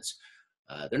test pilots.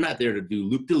 They're not there to do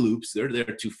loop de loops. They're there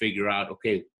to figure out.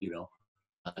 Okay,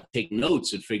 take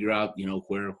notes and figure out,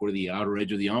 where the outer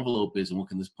edge of the envelope is and what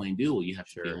can this plane do. Well, you have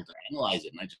to be able to analyze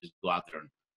it, and not just go out there and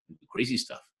do crazy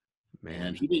stuff. Man.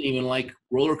 And he didn't even like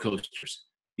roller coasters.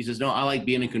 He says, "No, I like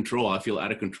being in control. I feel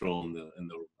out of control,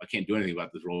 and I can't do anything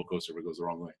about this roller coaster if it goes the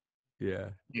wrong way." Yeah,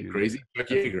 You dude, crazy? Chuck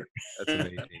Yeager. that's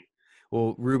amazing.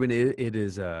 Well, Ruben, it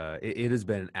has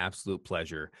been an absolute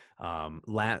pleasure.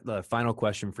 The final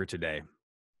question for today.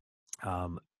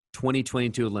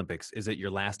 2022 Olympics, is it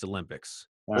your last Olympics?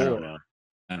 I don't know.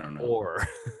 I don't know. Or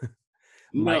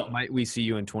No, might we see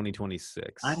you in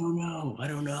 2026? I don't know. I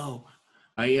don't know.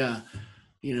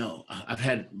 I've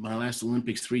had my last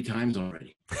Olympics 3 times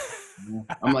already.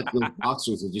 I'm like those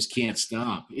boxers that just can't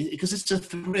stop because it's a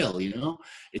thrill,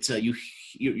 It's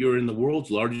you're in the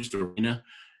world's largest arena,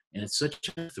 and it's such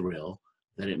a thrill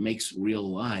that it makes real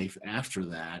life after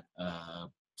that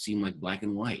seem like black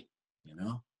and white,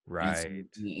 Right.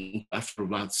 And after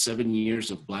about 7 years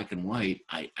of black and white,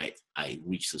 I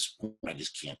reached this point I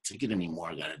just can't take it anymore.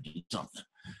 I got to do something,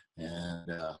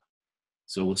 and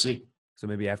so we'll see. So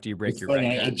maybe after you break It's your funny,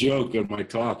 record. I joke in my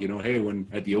talk, hey, when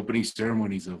at the opening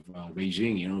ceremonies of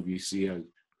Beijing, if you see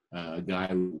a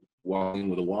guy walking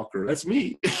with a walker, that's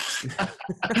me.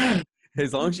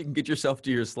 As long as you can get yourself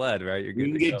to your sled, right? You're good.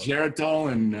 You can get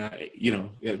Geritol, and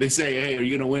they say, "Hey, are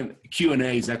you going to win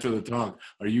Q&As after the talk?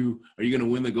 Are you going to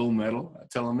win the gold medal?" I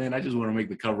tell them, "Man, I just want to make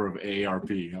the cover of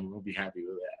AARP. I'll be happy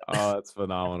with that." Oh, that's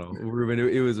phenomenal, Ruben.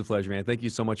 It was a pleasure, man. Thank you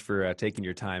so much for taking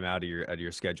your time out of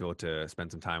your schedule to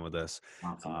spend some time with us.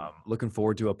 Looking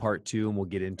forward to a part 2, and we'll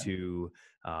get into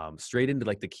straight into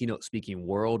like the keynote speaking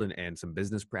world and some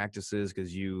business practices,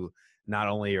 because you not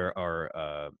only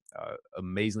are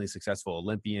amazingly successful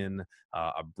Olympian,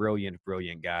 a brilliant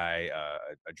guy,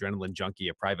 adrenaline junkie,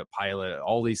 a private pilot,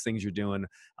 all these things you're doing,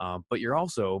 but you're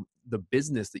also the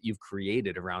business that you've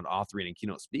created around authoring and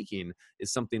keynote speaking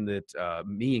is something that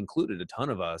me included, a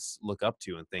ton of us look up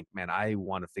to and think, man, I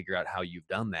want to figure out how you've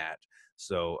done that.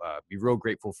 So be real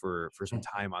grateful for some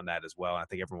time on that as well. I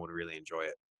think everyone would really enjoy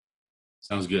it.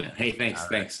 Sounds good. Hey, thanks. All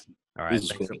right. Thanks. All right.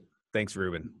 Thanks,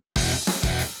 Ruben.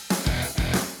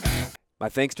 My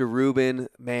thanks to Ruben.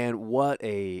 Man, what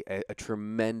a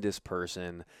tremendous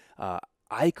person. I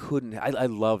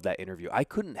love that interview. I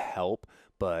couldn't help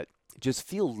but just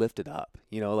feel lifted up.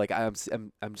 Like I'm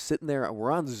sitting there,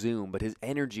 we're on Zoom, but his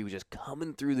energy was just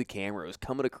coming through the camera. It was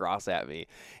coming across at me.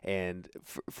 And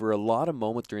for a lot of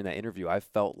moments during that interview, I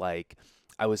felt like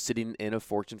I was sitting in a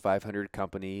Fortune 500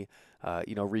 company,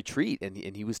 retreat,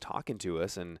 and he was talking to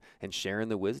us and sharing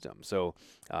the wisdom. So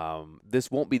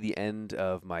this won't be the end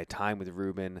of my time with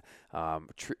Ruben.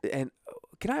 And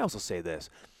can I also say this?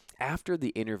 After the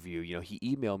interview, he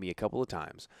emailed me a couple of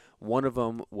times. One of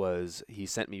them was he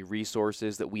sent me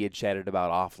resources that we had chatted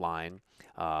about offline,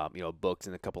 books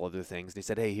and a couple other things. And he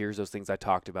said, hey, here's those things I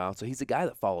talked about. So he's a guy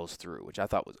that follows through, which I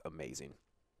thought was amazing,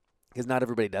 because not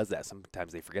everybody does that.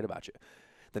 Sometimes they forget about you.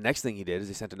 The next thing he did is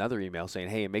he sent another email saying,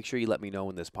 hey, make sure you let me know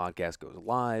when this podcast goes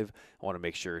live. I want to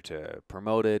make sure to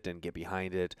promote it and get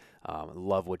behind it.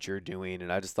 Love what you're doing.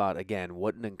 And I just thought, again,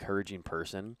 what an encouraging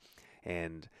person.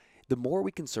 And the more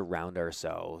we can surround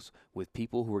ourselves with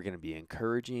people who are going to be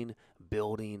encouraging,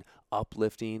 building,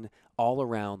 uplifting all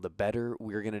around, the better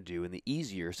we're going to do and the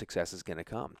easier success is going to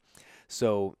come.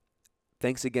 So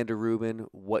thanks again to Ruben.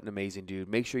 What an amazing dude.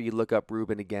 Make sure you look up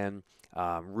Ruben again.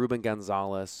 Ruben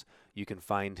Gonzalez. You can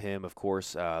find him, of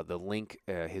course, the link,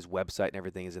 his website and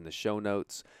everything is in the show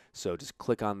notes. So just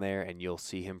click on there and you'll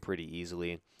see him pretty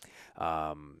easily.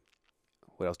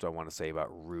 What else do I want to say about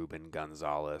Ruben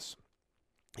Gonzalez?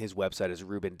 His website is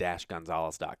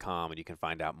ruben-gonzalez.com, and you can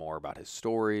find out more about his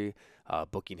story,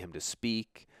 booking him to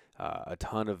speak, a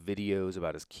ton of videos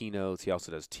about his keynotes. He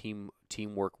also does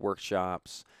teamwork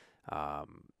workshops.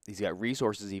 He's got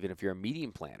resources even if you're a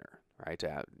meeting planner, right?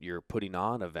 You're putting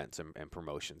on events and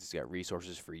promotions. He's got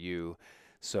resources for you.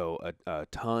 So a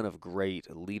ton of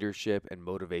great leadership and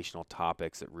motivational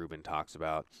topics that Ruben talks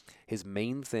about. His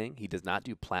main thing, he does not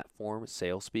do platform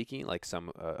sales speaking like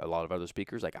a lot of other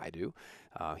speakers like I do.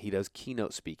 He does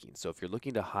keynote speaking. So if you're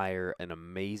looking to hire an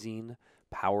amazing,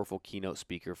 powerful keynote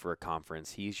speaker for a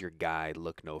conference, he's your guy.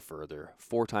 Look no further.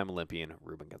 4-time Olympian,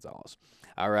 Ruben Gonzalez.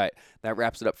 All right, that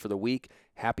wraps it up for the week.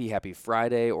 Happy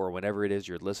Friday, or whenever it is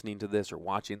you're listening to this or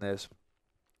watching this.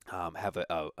 Have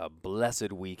a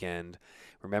blessed weekend.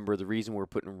 Remember, the reason we're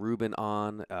putting Ruben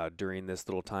on during this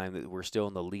little time, that we're still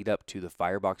in the lead up to the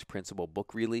Firebox Principle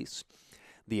book release.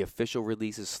 The official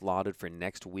release is slotted for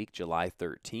next week, July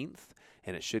 13th,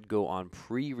 and it should go on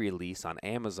pre-release on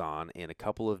Amazon in a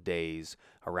couple of days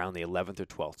around the 11th or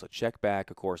 12th. So check back.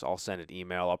 Of course, I'll send an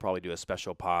email. I'll probably do a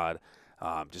special pod,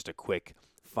 just a quick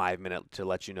 5-minute to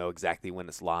let you know exactly when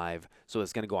it's live. So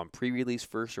it's going to go on pre-release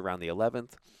first around the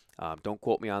 11th. Don't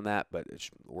quote me on that, but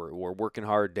we're working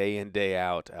hard day in, day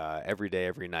out, every day,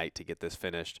 every night to get this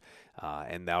finished.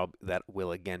 And that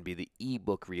will again be the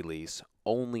ebook release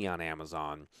only on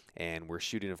Amazon. And we're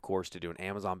shooting, of course, to do an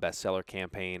Amazon bestseller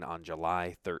campaign on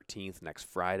July 13th, next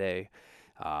Friday.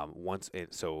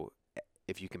 So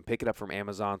if you can pick it up from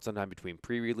Amazon sometime between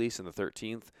pre-release and the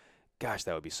 13th, gosh,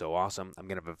 that would be so awesome. I'm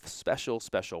going to have a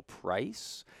special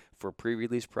price for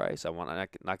pre-release price. I'm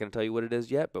not going to tell you what it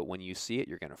is yet, but when you see it,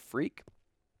 you're going to freak.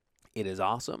 It is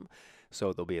awesome.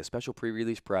 So there'll be a special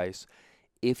pre-release price.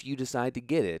 If you decide to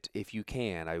get it, if you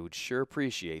can, I would sure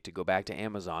appreciate to go back to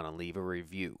Amazon and leave a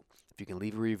review. If you can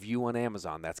leave a review on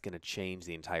Amazon, that's going to change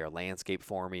the entire landscape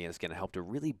for me, and it's going to help to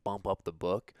really bump up the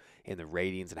book in the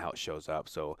ratings and how it shows up.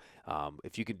 So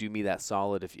if you can do me that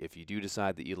solid, if you do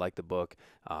decide that you like the book,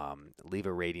 leave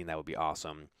a rating. That would be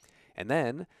awesome. And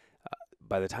then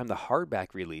by the time the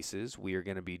hardback releases, we are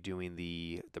going to be doing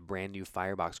the brand new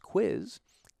Firebox quiz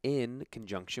in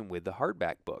conjunction with the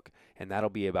hardback book, and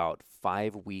that'll be about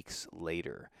 5 weeks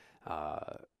later,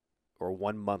 or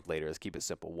 1 month later. Let's keep it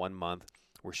simple. 1 month.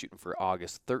 We're shooting for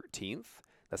August 13th.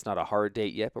 That's not a hard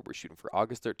date yet, but we're shooting for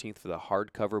August 13th for the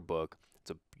hardcover book.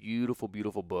 It's a beautiful,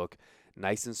 beautiful book,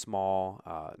 nice and small,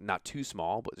 not too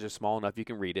small, but just small enough you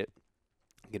can read it.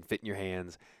 You can fit in your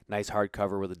hands. Nice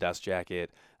hardcover with a dust jacket.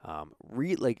 We're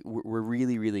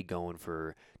really, really going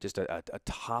for just a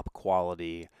top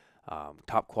quality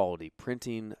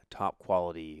printing, top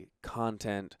quality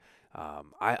content.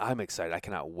 I'm excited. I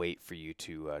cannot wait for you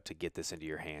to get this into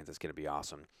your hands. It's going to be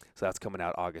awesome. So that's coming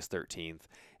out August 13th,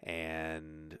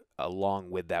 and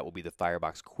along with that will be the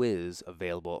Firebox quiz,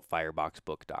 available at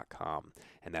fireboxbook.com,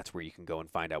 and that's where you can go and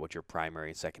find out what your primary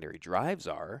and secondary drives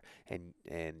are,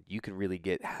 and you can really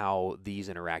get how these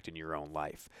interact in your own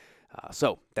life.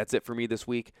 So that's it for me this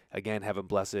week. Again, have a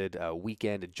blessed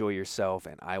weekend. Enjoy yourself,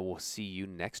 and I will see you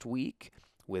next week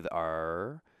with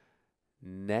our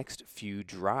next few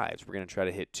drives. We're going to try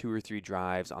to hit 2 or 3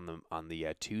 drives on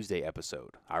the Tuesday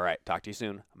episode. All right, talk to you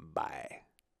soon. Bye.